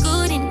you ain't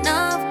good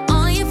enough.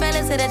 All your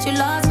fellas say that you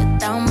lost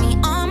without me.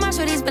 All my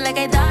shorties feel like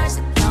I dodged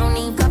the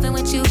county. Cuffing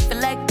with you feel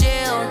like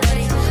jail,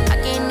 buddy. I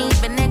can't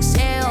even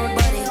exhale,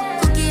 buddy.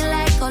 Cookie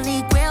like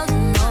holy grail, you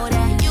know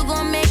that. You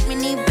gon' make me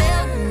need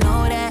bail, you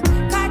know that.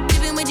 Caught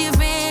dipping with your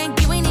friend,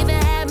 you ain't even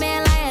had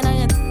man lying on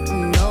you,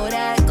 you know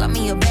that. Got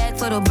me a bag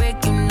for the brick,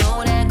 you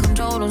know that.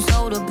 Control them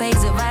soda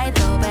pays it right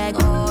though back.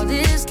 All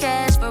this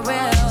cash for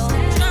real.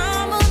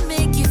 Drama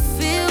make you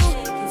feel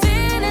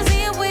fantasy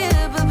and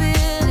whip a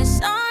bill.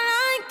 It's all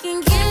I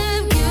can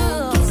give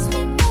you. Kiss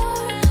me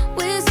more.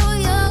 We're so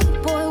young,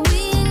 boy, we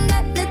ain't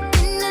got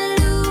nothing to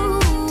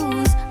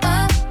lose.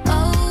 Oh,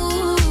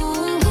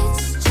 oh,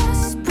 it's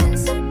just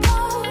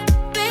principle.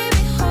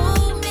 Baby,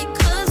 hold me,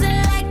 'cause I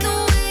like the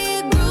way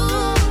you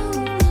groove.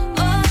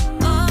 Oh,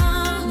 oh,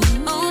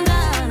 oh,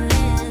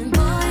 darling.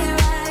 Boy, you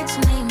write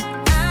your name,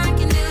 I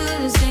can do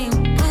the same.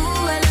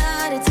 Ooh, I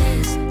love the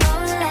taste. Oh,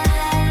 la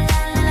la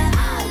la la.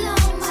 All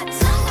on my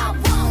tongue, I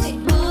want it.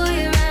 Boy,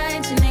 you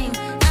write your name,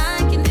 I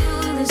can do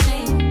the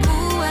same.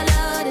 Ooh, I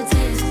love the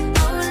taste.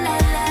 Oh, la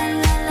la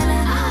la la.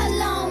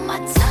 All on my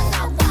tongue,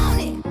 I want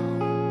it.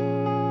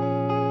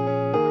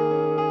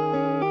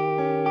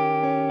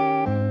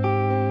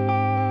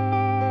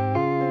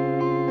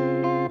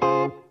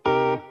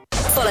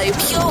 Follow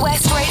Pure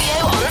West Radio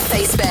on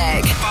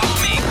Facebook.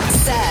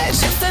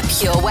 Search for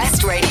Pure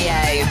West Radio.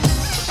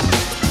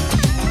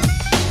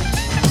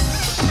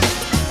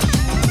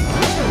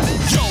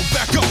 Yo,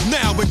 back up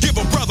now and give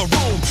a brother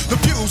room. The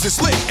fuse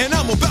is lit and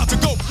I'm about to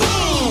go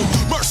boom.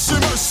 Mercy,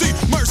 mercy,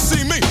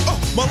 mercy me. Oh,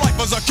 my life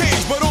was a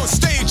cage, but on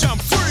stage I'm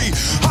free.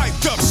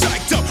 Hyped up,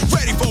 psyched up,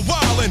 ready for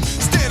wildin'.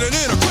 Standing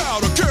in a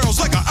crowd of girls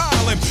like an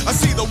island. I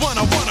see the one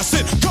I wanna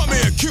sit. Come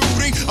here,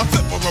 cutie. I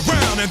flip her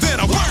around and then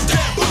I work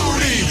that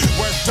booty.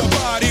 Work the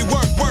body,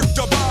 work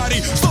the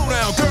body. Slow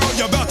down, girl,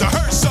 you're about to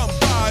hurt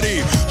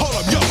somebody. Hold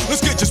up, yo,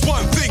 let's get just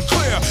one thing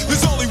clear.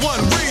 There's only one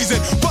reason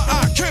why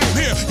I came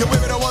here. You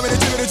women don't want me to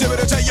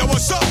tell you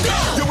what's up.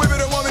 You women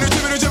don't want me to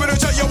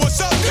tell you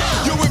what's up.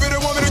 You women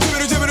don't want me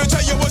to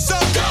tell you what's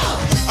up.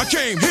 I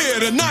came here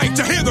tonight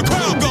to hear the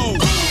crowd go.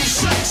 Boom,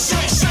 shake,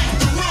 shake, shake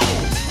the room.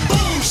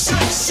 Boom,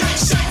 shake, shake,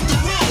 shake the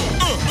room.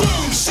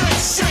 Boom, shake,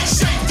 shake,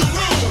 shake the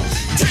room.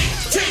 Tick,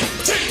 tick,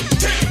 tick,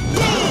 tick,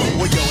 boom.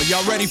 Well, yo, are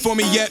y'all ready for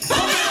me yet?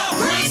 Pump it up,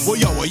 Prince. Well,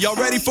 yo, are y'all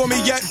ready for me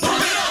yet?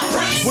 Pump it up,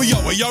 Prince. Well, yo,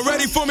 are y'all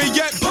ready for me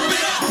yet? Pump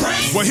it up,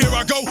 Prince. Well, here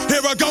I go,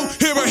 here I go,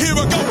 here I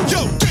go.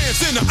 Yo,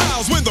 dance in the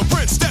aisles when the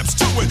Prince steps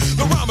to it.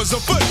 The rhyme is a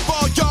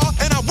football, y'all,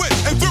 and I went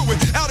and threw it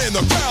out in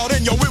the crowd,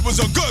 and yo, it was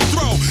a good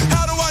throw.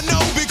 How do I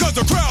know? Because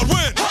the crowd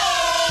went.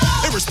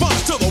 In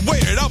response to the way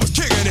that I was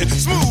kicking it,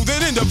 smooth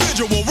and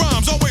individual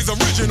rhymes, always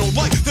original,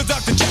 like the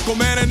Dr. Jekyll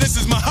man, and this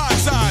is my high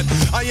side.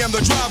 I am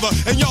the driver,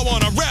 and y'all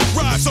wanna rap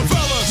ride, so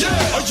fellas,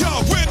 yeah. Are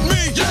y'all with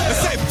me? Yeah.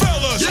 Let's say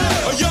fellas,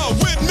 yeah. Are y'all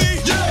with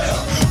me?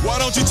 Yeah. Why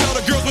don't you tell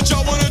the girls what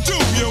y'all wanna do?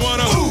 You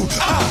wanna ooh,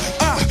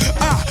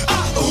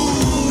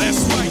 ooh.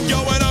 That's right,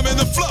 yo, and I'm in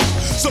the flow,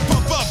 so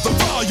pump up the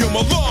volume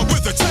along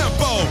with the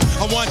tempo.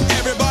 I want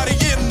everybody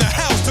in the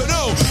house to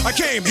know I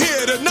came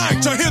here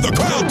tonight to hear the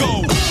crowd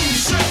go. Boom,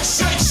 shake,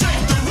 shake,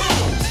 shake the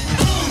room.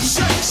 Boom,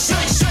 shake,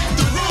 shake, shake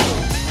the room.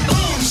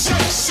 Boom,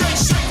 shake, shake,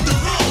 shake the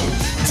room.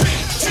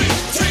 Tick, tick,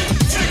 tick,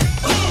 tick,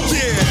 boom.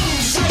 Yeah. Boom,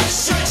 shake,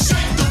 shake,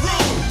 shake the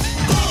room.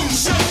 Boom,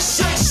 shake,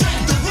 shake,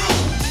 shake the room.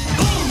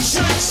 Boom,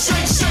 shake,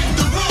 shake, shake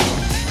the room.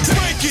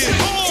 Take it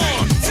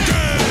on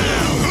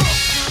down.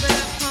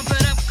 Pump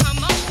it up,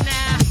 come on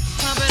now.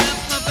 Pump it up,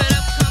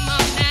 come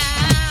on now.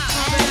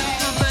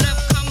 Pump it up,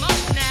 come on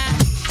now.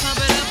 Pump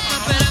it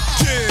up.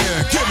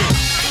 Yeah, give me.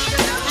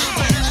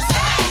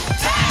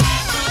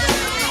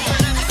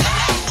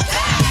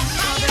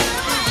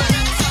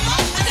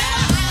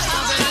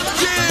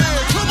 Yeah,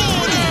 come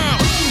on now.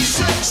 Boom,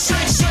 shake,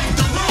 shake, shake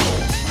the room.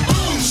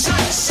 Boom,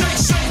 shake, shake,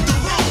 shake the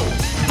room.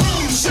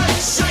 Boom,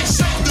 shake, shake,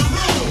 shake the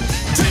room.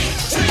 Tick,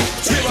 tick,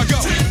 tick. Here I go.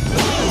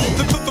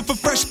 The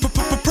fresh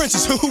prince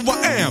is who I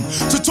am.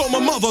 So told my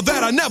mother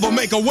that I never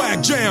make a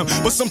whack jam.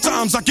 But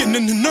sometimes I get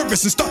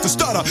nervous and start to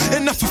stutter,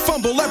 and I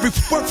fumble every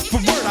word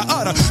I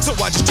utter. So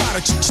I just try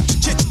to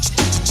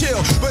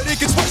chill, but it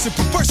gets worse and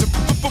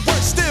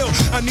worse still.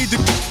 I need the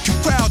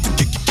crowd to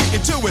get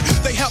into it.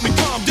 They help me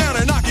calm down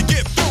and I can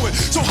get through it.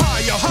 So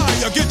higher,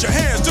 higher, get your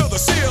hands to the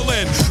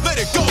ceiling.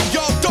 Let it go,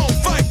 y'all, don't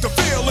fight the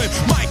feeling.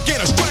 Might get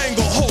a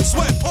stranglehold,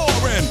 sweat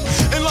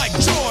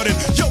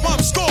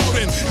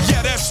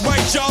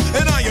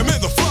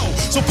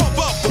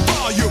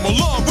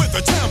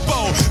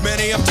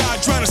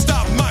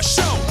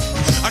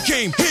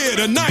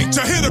tonight to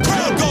hear the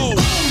crowd go.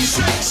 Boom,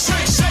 shake,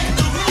 shake, shake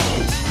the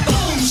room.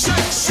 Boom,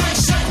 shake, shake,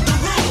 shake the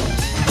room.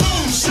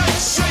 Boom, shake,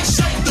 shake,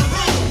 shake the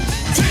room.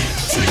 Tick,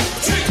 tick,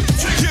 tick,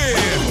 tick.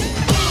 Yeah.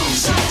 Boom,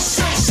 shake,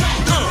 shake, shake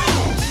the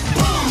room.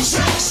 Boom,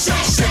 shake,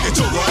 shake, shake it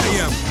to what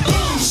I am.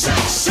 Boom,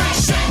 shake, shake,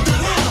 shake the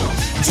room.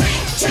 Tick,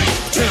 tick,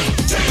 tick,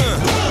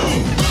 tick. Boom,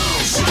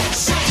 shake,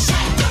 shake,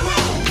 shake the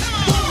room.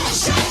 Boom,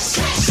 shake,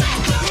 shake, shake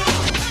the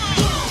room.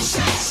 Boom,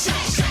 shake,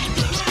 shake, shake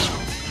the room.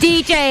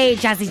 DJ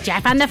Jazzy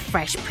Jeff and the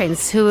Fresh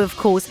Prince, who of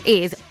course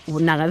is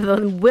none other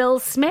than Will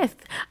Smith.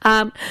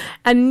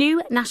 A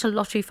new National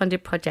Lottery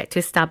funded project to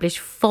establish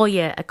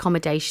foyer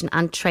accommodation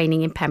and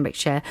training in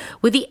Pembrokeshire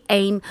with the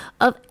aim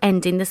of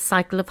ending the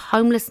cycle of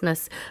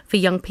homelessness for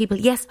young people.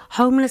 Yes,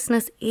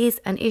 homelessness is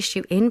an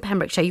issue in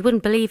Pembrokeshire. You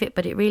wouldn't believe it,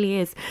 but it really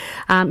is.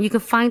 You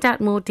can find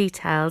out more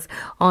details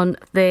on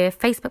the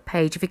Facebook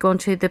page. If you go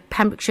onto the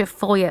Pembrokeshire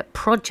Foyer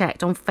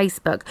Project on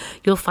Facebook,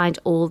 you'll find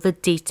all the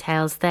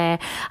details there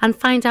and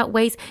find out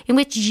ways in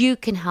which you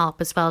can help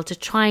as well to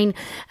try and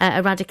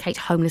eradicate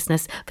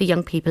homelessness for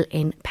young people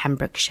in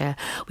Pembrokeshire.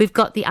 We've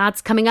got the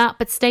ads coming up,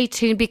 but stay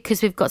tuned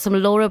because we've got some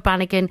Laura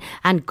Brannigan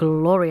and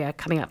Gloria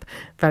coming up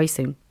very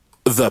soon.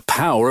 The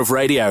power of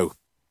radio.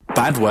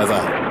 Bad weather.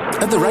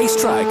 At the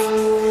racetrack.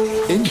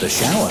 In the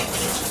shower.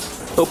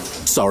 Oh,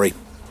 sorry.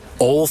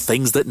 All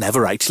things that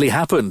never actually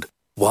happened.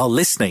 While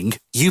listening,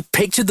 you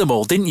pictured them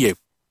all, didn't you?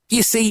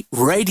 You see,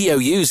 radio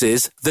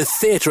uses the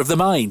theatre of the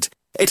mind.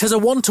 It has a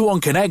one-to-one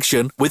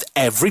connection with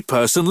every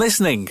person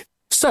listening.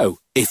 So,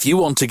 if you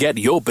want to get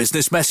your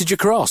business message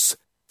across,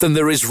 then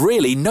there is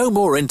really no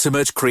more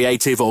intimate,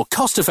 creative or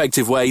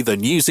cost-effective way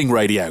than using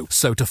radio.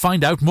 So to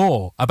find out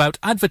more about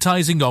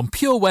advertising on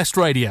Pure West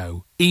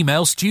Radio,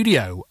 email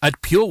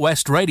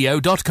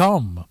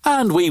studio@purewestradio.com.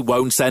 And we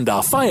won't send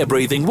our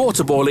fire-breathing,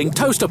 water-boiling,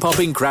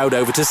 toaster-popping crowd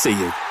over to see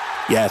you.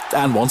 Yeah,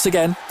 and once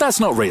again, that's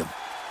not real.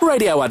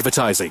 Radio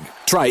advertising.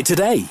 Try it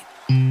today.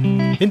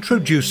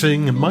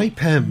 Introducing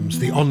MyPems,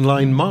 the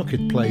online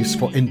marketplace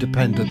for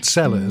independent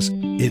sellers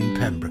in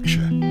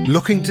Pembrokeshire.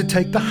 Looking to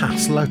take the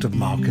hassle out of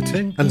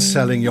marketing and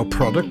selling your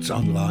products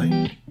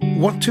online?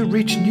 Want to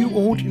reach new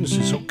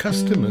audiences or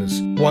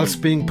customers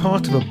whilst being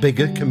part of a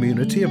bigger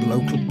community of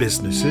local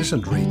businesses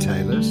and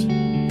retailers?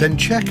 Then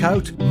check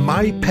out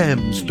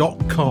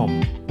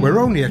mypems.com. We're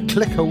only a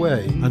click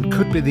away and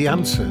could be the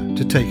answer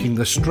to taking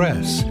the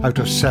stress out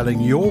of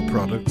selling your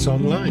products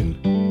online.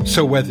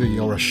 So whether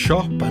you're a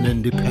shop, an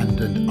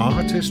independent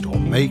artist or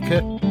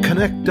maker,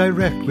 connect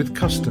direct with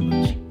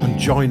customers and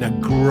join a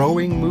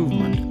growing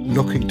movement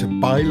looking to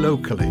buy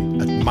locally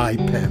at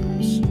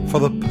MyPems. For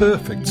the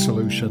perfect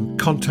solution,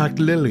 contact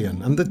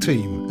Lillian and the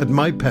team at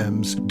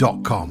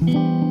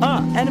mypems.com.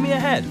 Ah, enemy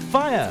ahead.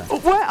 Fire. Oh,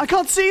 where? I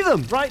can't see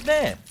them. Right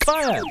there.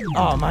 Fire.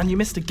 Oh, man, you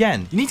missed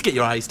again. You need to get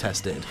your eyes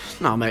tested.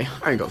 Nah, mate,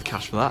 I ain't got the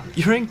cash for that.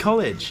 You're in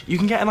college. You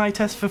can get an eye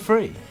test for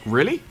free.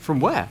 Really? From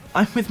where?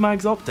 I'm with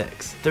Mags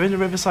Optics. They're in the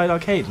Riverside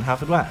Arcade in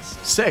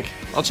Haverfordwest. Sick.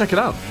 I'll check it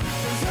out.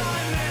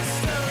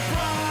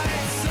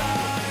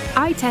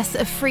 Eye tests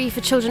are free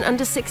for children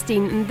under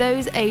 16 and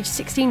those aged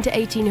 16 to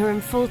 18 who are in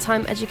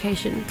full-time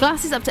education.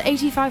 Glasses up to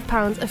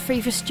 £85 are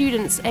free for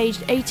students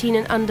aged 18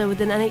 and under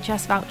with an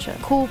NHS voucher.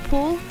 Call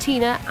Paul,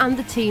 Tina and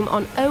the team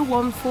on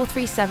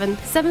 01437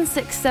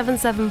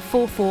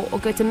 767744 or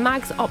go to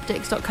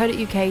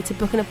magsoptics.co.uk to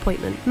book an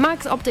appointment.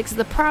 Mags Optics are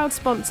the proud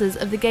sponsors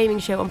of the gaming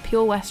show on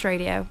Pure West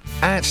Radio.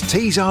 At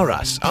Tees R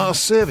Us, our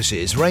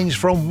services range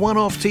from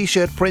one-off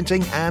t-shirt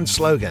printing and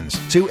slogans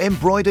to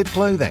embroidered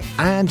clothing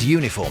and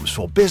uniforms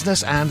for business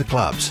and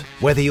clubs.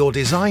 Whether your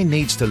design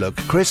needs to look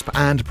crisp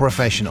and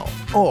professional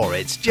or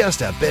it's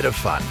just a bit of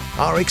fun,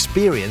 our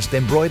experienced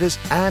embroiders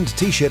and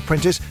t-shirt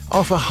printers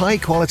offer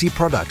high-quality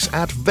products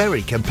at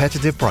very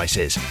competitive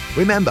prices.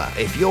 Remember,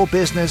 if your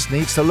business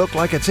needs to look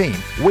like a team,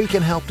 we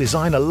can help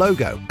design a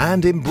logo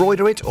and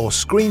embroider it or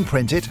screen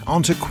print it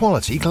onto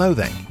quality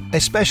clothing,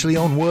 especially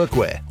on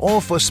workwear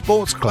or for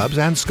sports clubs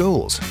and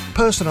schools.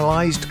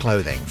 Personalised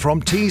clothing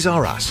from Tees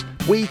R Us.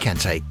 We can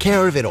take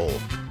care of it all.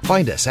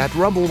 Find us at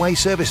Rumbleway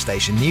Service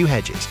Station, New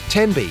Hedges,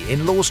 10B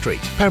in Law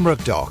Street,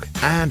 Pembroke Dock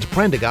and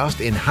Prendergast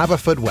in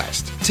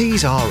Haverfordwest.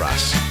 Tees R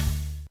Us.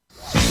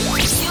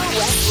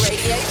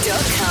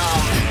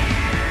 PureWestRadio.com.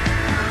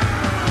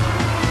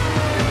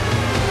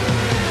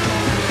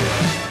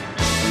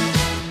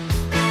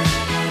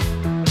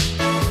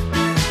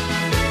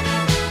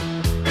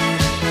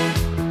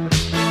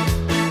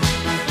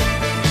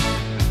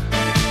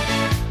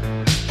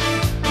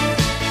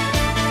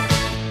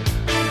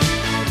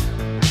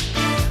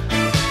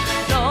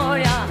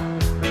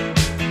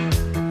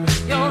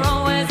 You're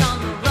always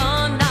on the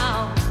run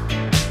now,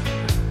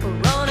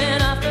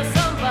 running after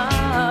somebody.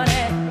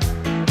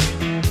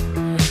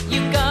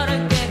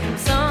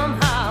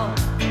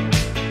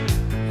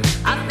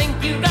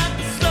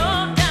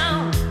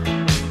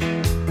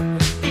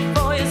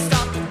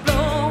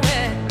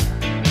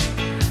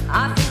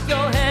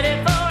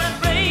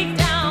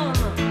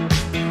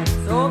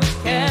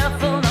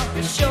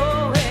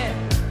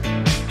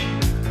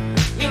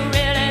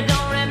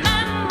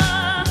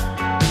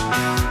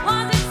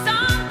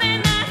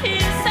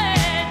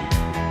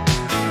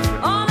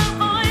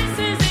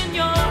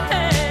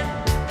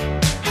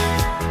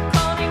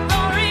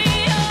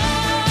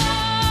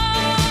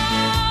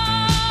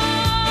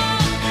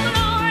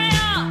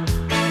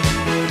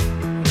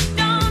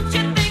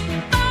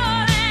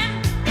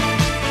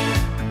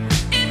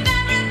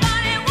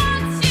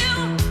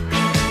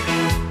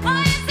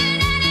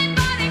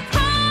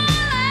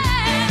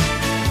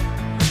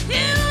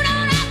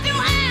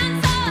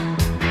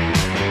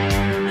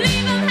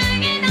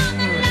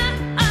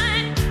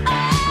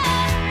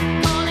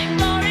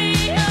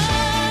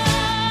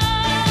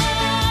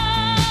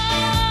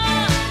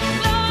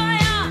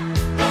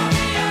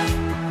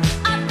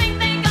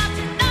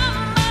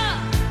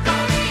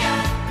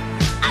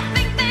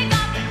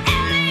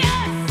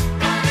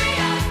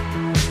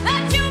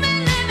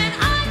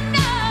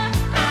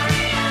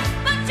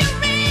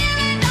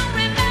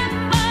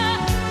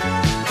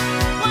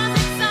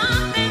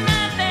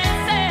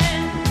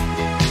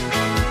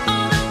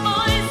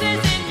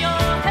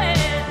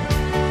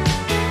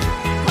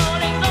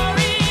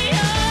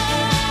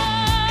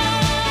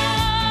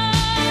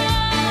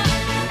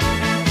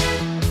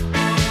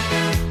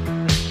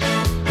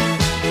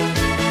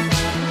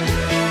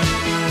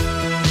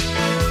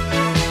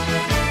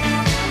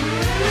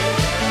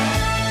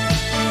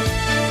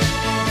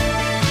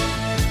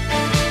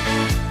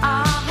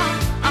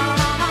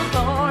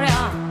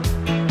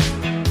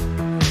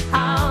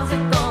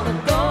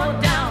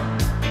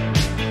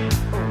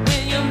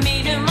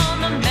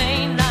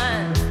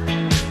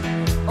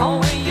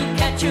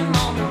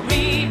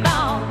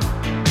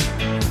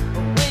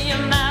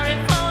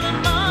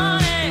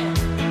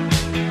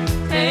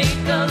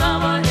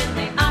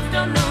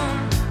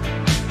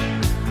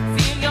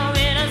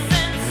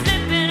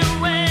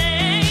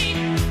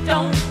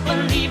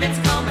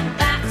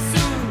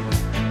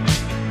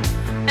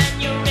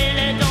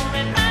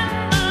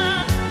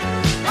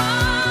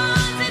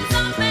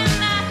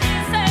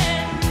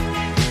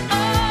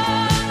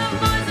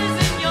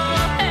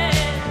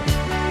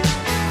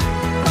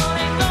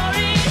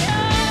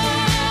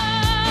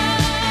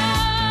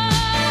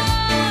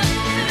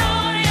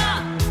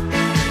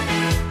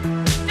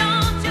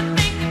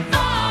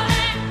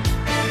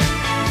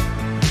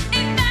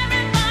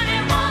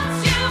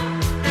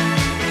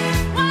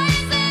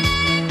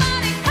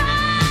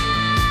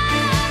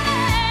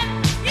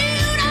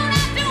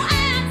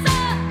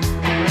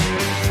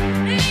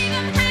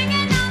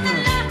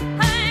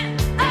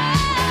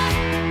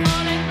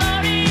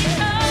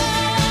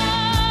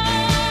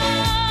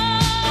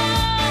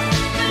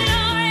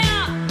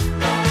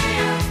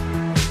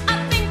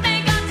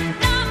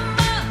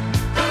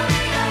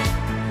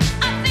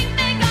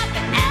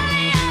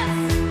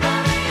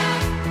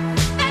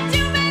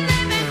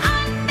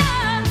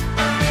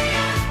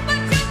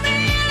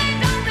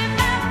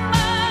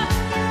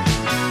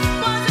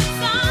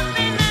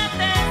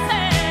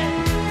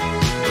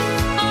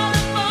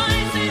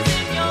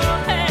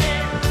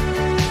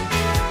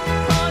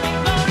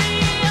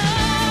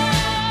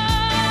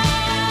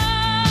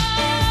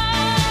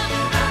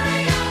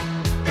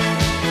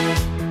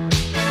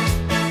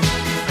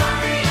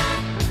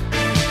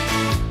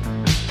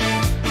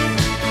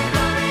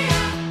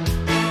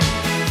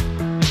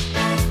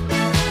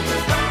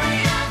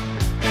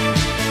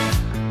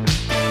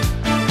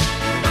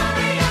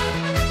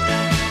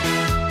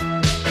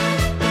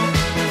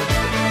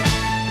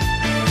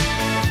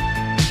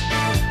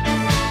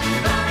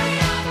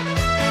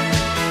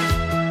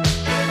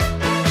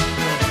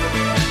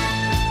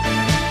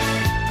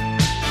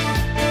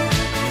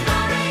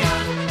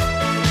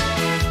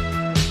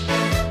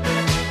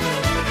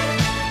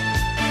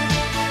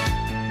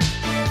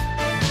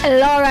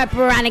 Laura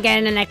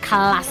Branigan and a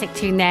classic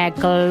tune there,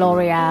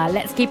 Gloria.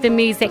 Let's keep the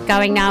music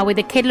going now with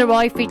the Kid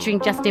Laroi featuring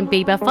Justin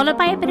Bieber, followed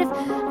by I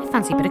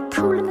fancy a bit of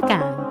Kool in the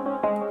Gang.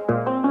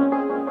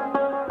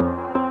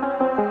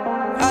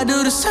 I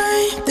do the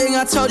same thing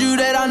I told you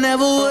that I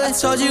never would. I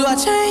told you I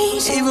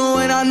changed, even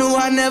when I knew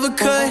I never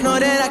could. Know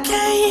that I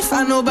can't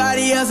find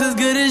nobody else as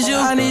good as you.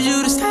 I need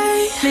you to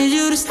stay, need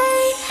you to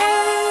stay.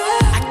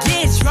 I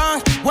get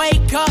drunk,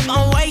 wake up,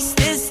 I'm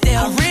wasted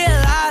still. I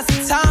realize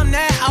the time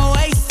that I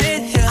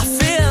wasted here. I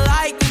feel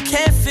like you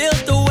can't feel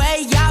the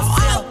way I feel.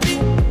 I'll be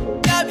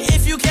up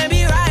if you can't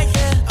be right here.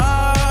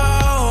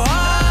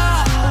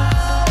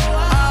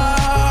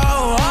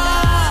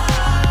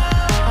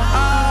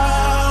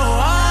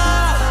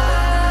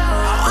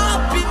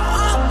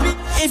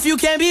 If you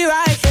can't be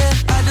right, yeah.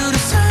 I do the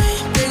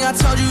same thing I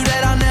told you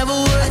that I never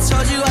would. I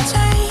told you I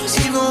changed,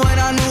 even when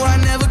I knew I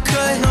never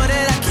could. Know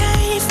that I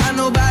can't find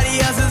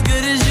nobody else as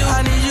good as you.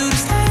 I need you to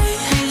stay,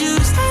 need you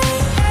to stay.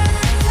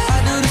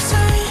 I do the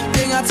same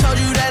thing I told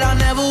you that I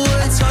never would.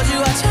 I told you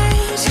I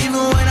changed,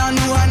 even when I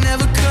knew I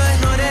never could.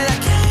 Know that I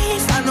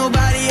can't find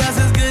nobody else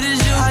as good as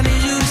you. I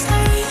need you to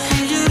stay,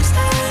 need you to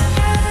stay.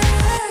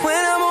 When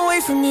I'm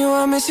away from you,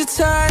 I miss your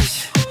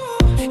touch.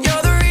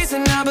 You're the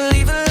reason I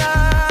believe in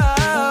love.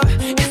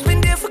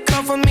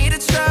 For me to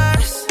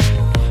trust,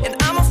 and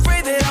I'm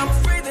afraid that ain't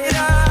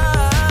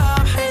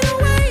no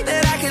way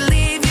that I can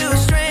leave you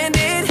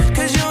stranded,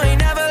 cause you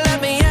ain't never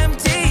left me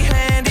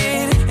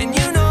empty-handed, and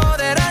you know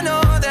that I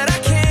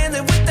can't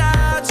live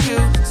without you,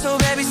 so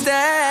baby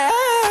stay.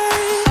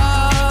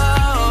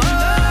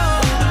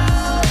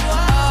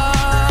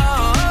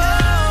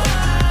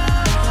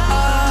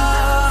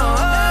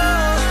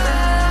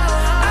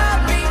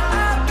 I'll be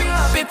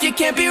up if you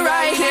can't be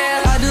right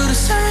here. I do the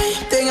same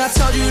thing I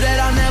told you that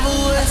I never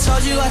would. I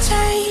told you I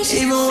changed,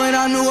 even when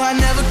I knew I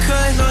never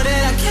could. Know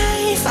that I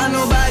can't find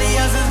nobody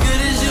else as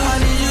good as you. I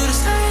need you to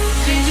stay,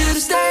 need you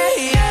to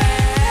stay,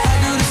 yeah. I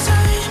do the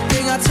same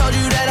thing I told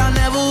you that I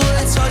never would.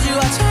 I told you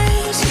I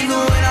changed, even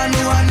when I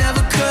knew I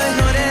never could.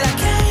 Know that I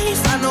can't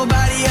find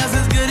nobody else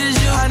as good as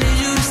you. I need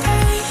you to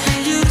stay,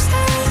 need you to stay.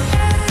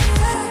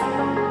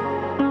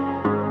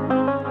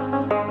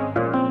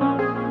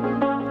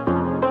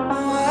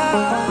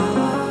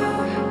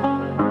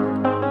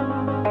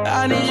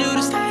 I need you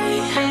to stay,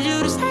 need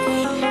you to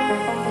stay.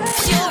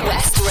 Pure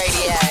West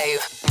Radio.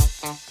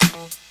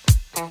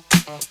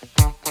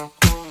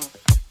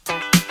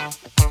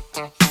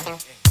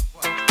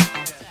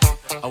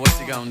 Oh, what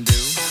you gonna do?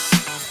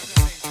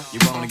 You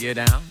wanna get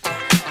down?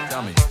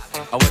 Tell me.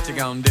 Oh, what you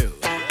gonna do?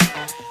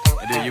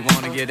 Do you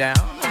wanna get down?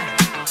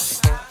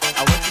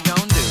 Oh, what you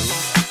gonna do?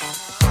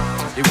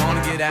 You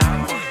wanna get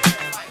down?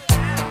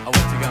 Oh,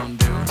 what you gonna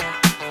do?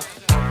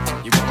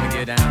 You wanna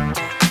get down?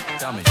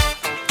 Tell me.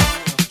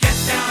 Get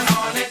down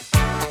on it.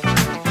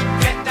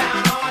 Get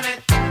down on it.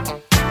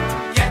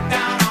 Get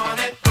down on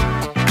it.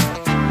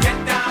 Get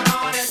down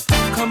on it.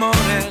 Come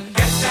on in.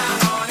 Get down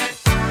on it.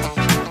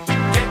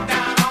 Get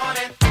down on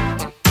it.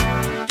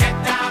 Get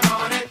down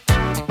on it.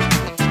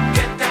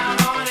 Get down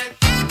on it.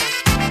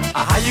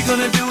 How you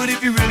gonna do it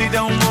if you really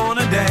don't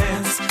wanna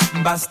dance?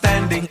 By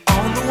standing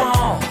on the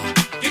wall.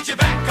 Get your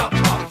back up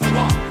off the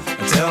wall.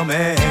 Tell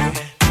me.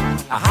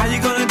 How you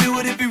gonna do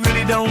it if you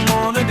really don't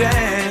wanna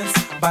dance?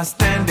 By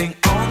standing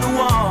on the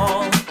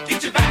wall.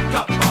 Get your back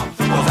up off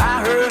the wall. 'Cause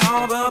I heard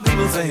all the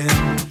people saying,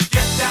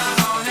 get down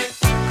on it.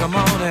 Come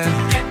on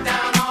and get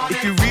down on it.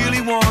 If you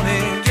really want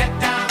it, get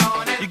down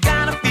on it. You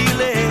gotta feel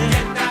it.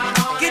 Get down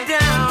on it. Get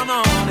down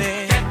on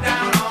it. Get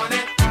down on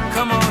it.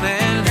 Come on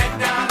and get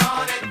down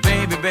on it.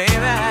 Baby,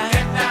 baby.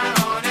 Get down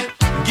on it.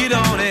 Get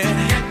on it.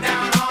 Get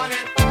down on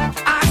it.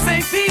 I say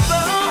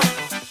people.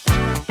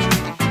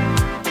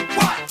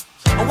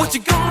 What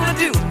you gonna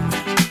do?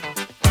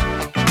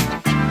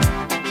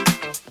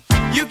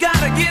 You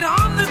gotta get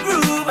on the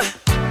groove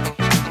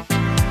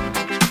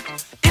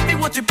if you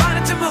want your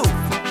body to move.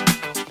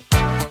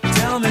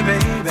 Tell me,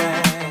 baby,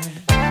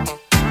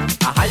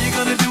 how you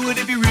gonna do it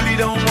if you really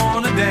don't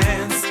wanna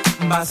dance?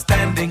 By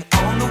standing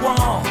on the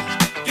wall.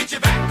 Get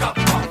your back up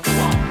off the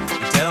wall.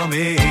 Tell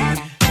me,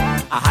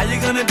 how you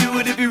gonna do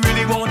it if you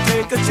really won't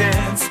take a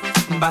chance?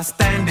 By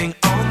standing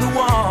on the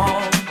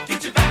wall.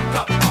 Get your back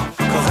up off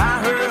the wall. 'Cause I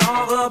heard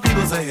all the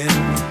people saying,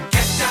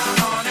 get down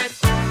on it.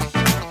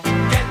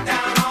 Get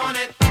down on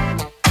it.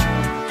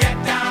 Get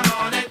down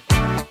on it.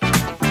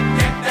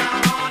 Get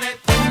down on it.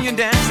 When you're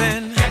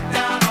dancing, get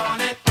down on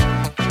it.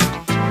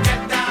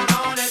 Get down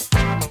on it.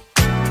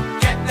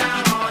 Get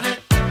down on it.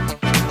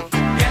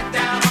 Get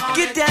down on it.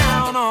 Get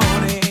down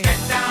on it.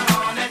 Get down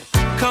on it.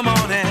 Come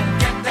on and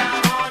get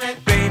down on it.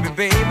 Baby,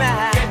 baby.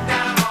 Get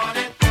down on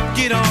it.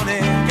 Get on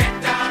it. Get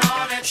down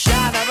on it.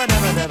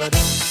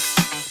 Sha-da-ba-da-ba-da-ba-da.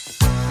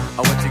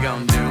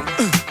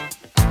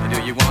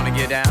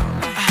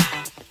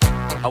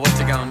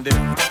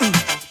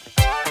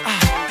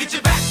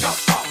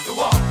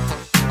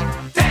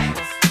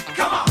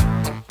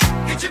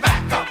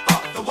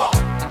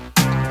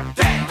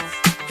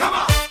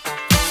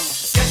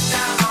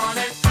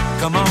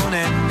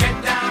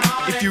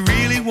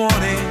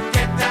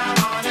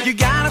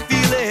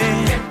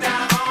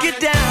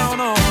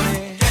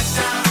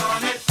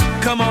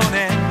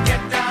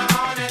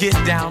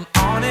 down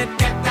on it.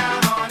 Get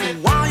down on it.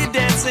 While you're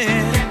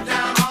dancing, get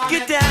down on it.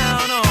 Get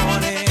down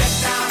on it.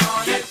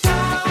 Get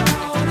down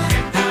on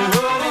it.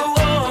 Oh,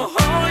 oh,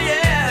 oh,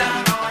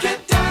 yeah. Get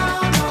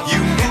down on it. You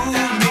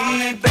move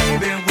me,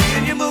 baby,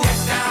 when you move. Get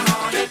down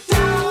on it.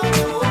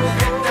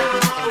 Get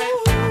down on it.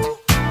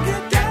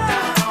 Get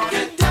down on it.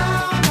 Get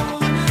down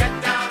on it. Get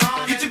down on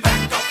it. Get your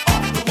back up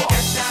off the wall.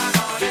 Get down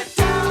on it.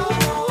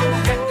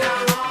 Get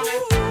down on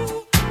it. Get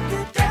down on it.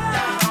 Get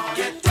down.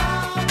 Get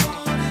down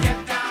on it. Get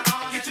down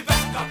on it. Get your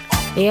back up off.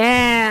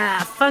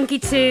 Yeah, funky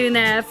tune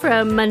there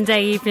from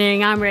Monday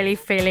evening. I'm really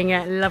feeling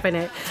it, loving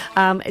it.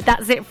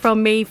 That's it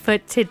from me for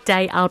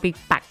today. I'll be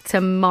back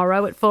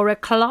tomorrow at 4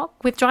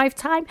 o'clock with Drive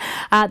Time.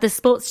 The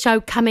sports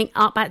show coming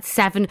up at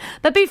 7.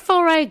 But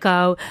before I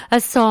go, a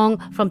song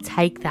from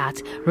Take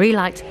That,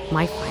 Relight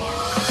My Fire.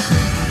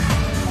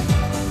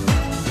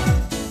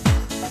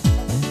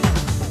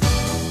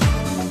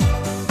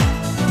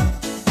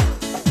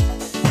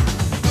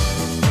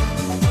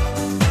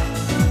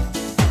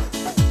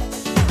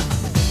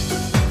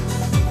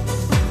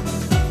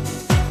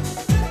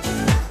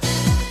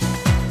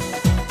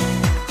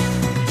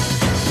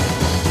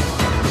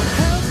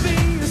 Help me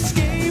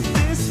escape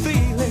this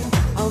feeling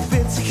of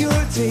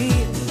insecurity.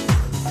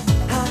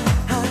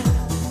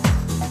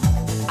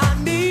 I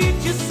need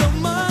you so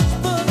much,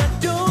 but I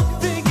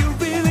don't think you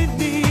really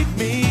need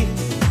me.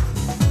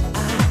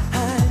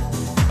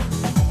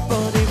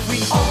 But if we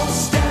all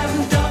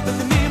stand up in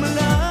the name of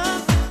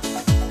love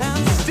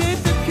and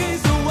state the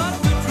case of what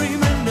we're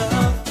dreaming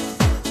of,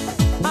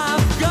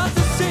 I've got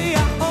to say I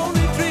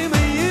only dream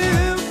of you.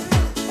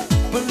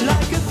 But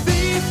like a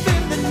thief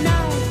in the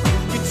night,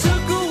 you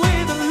took away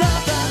the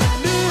love that I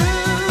knew.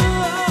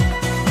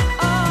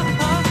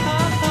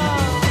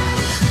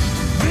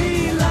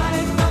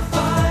 Relight my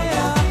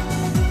fire.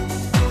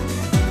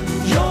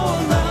 Your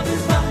love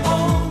is my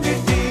only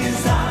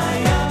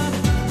desire.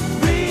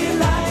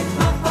 Relight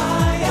my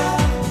fire,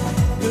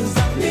 'cause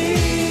I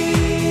need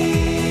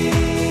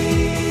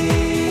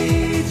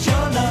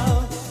your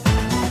love.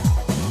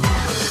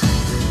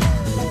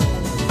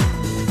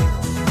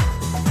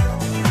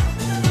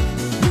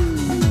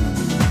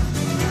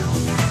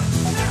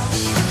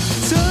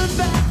 Turn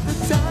back the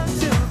time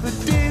to the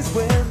days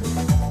when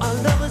our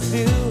lovers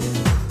knew.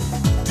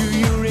 Do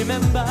you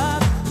remember?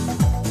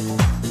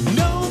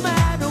 No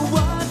matter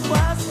what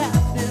was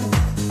happening,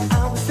 I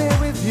was there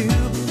with you.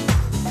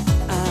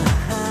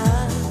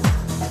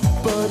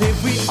 But if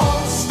we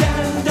all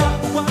stand up,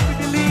 what we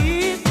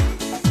believe,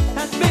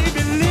 and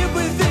maybe live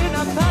within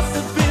our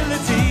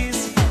possibilities,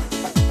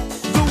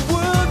 the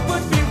world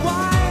would be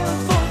wild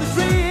for the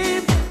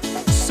dream.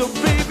 So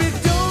baby,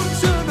 don't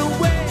turn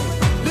away.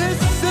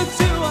 Listen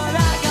to what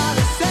I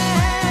gotta say.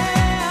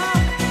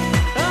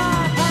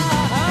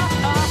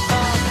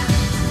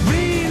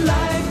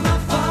 Relight my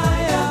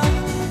fire.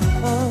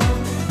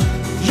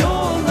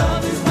 Your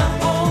love is my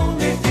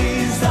only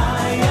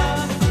desire.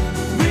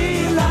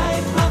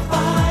 Relight my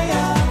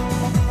fire,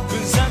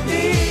 'cause I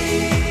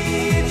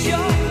need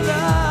your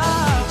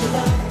love.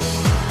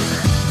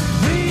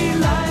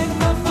 Relight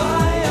my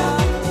fire.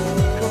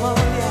 Come on,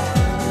 yeah.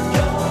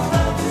 Your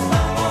love is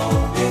my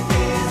only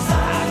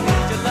desire. I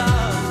need your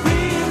love.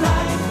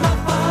 Relight my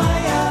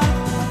fire,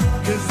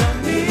 'cause I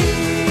need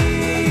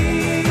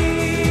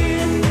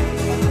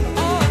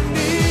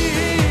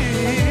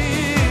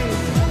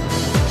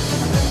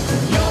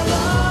your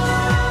love.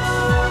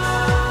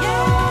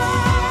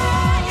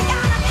 You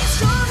gotta be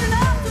strong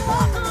enough to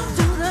walk on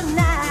through the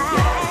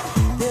night.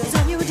 There's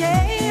a new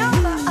day on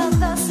the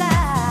other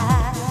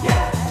side.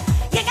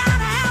 You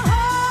gotta have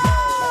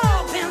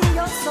hope in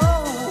your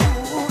soul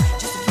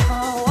just to keep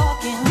on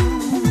walking.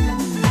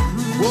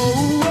 Whoa,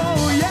 whoa,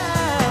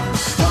 yeah.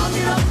 Strong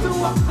enough to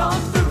walk on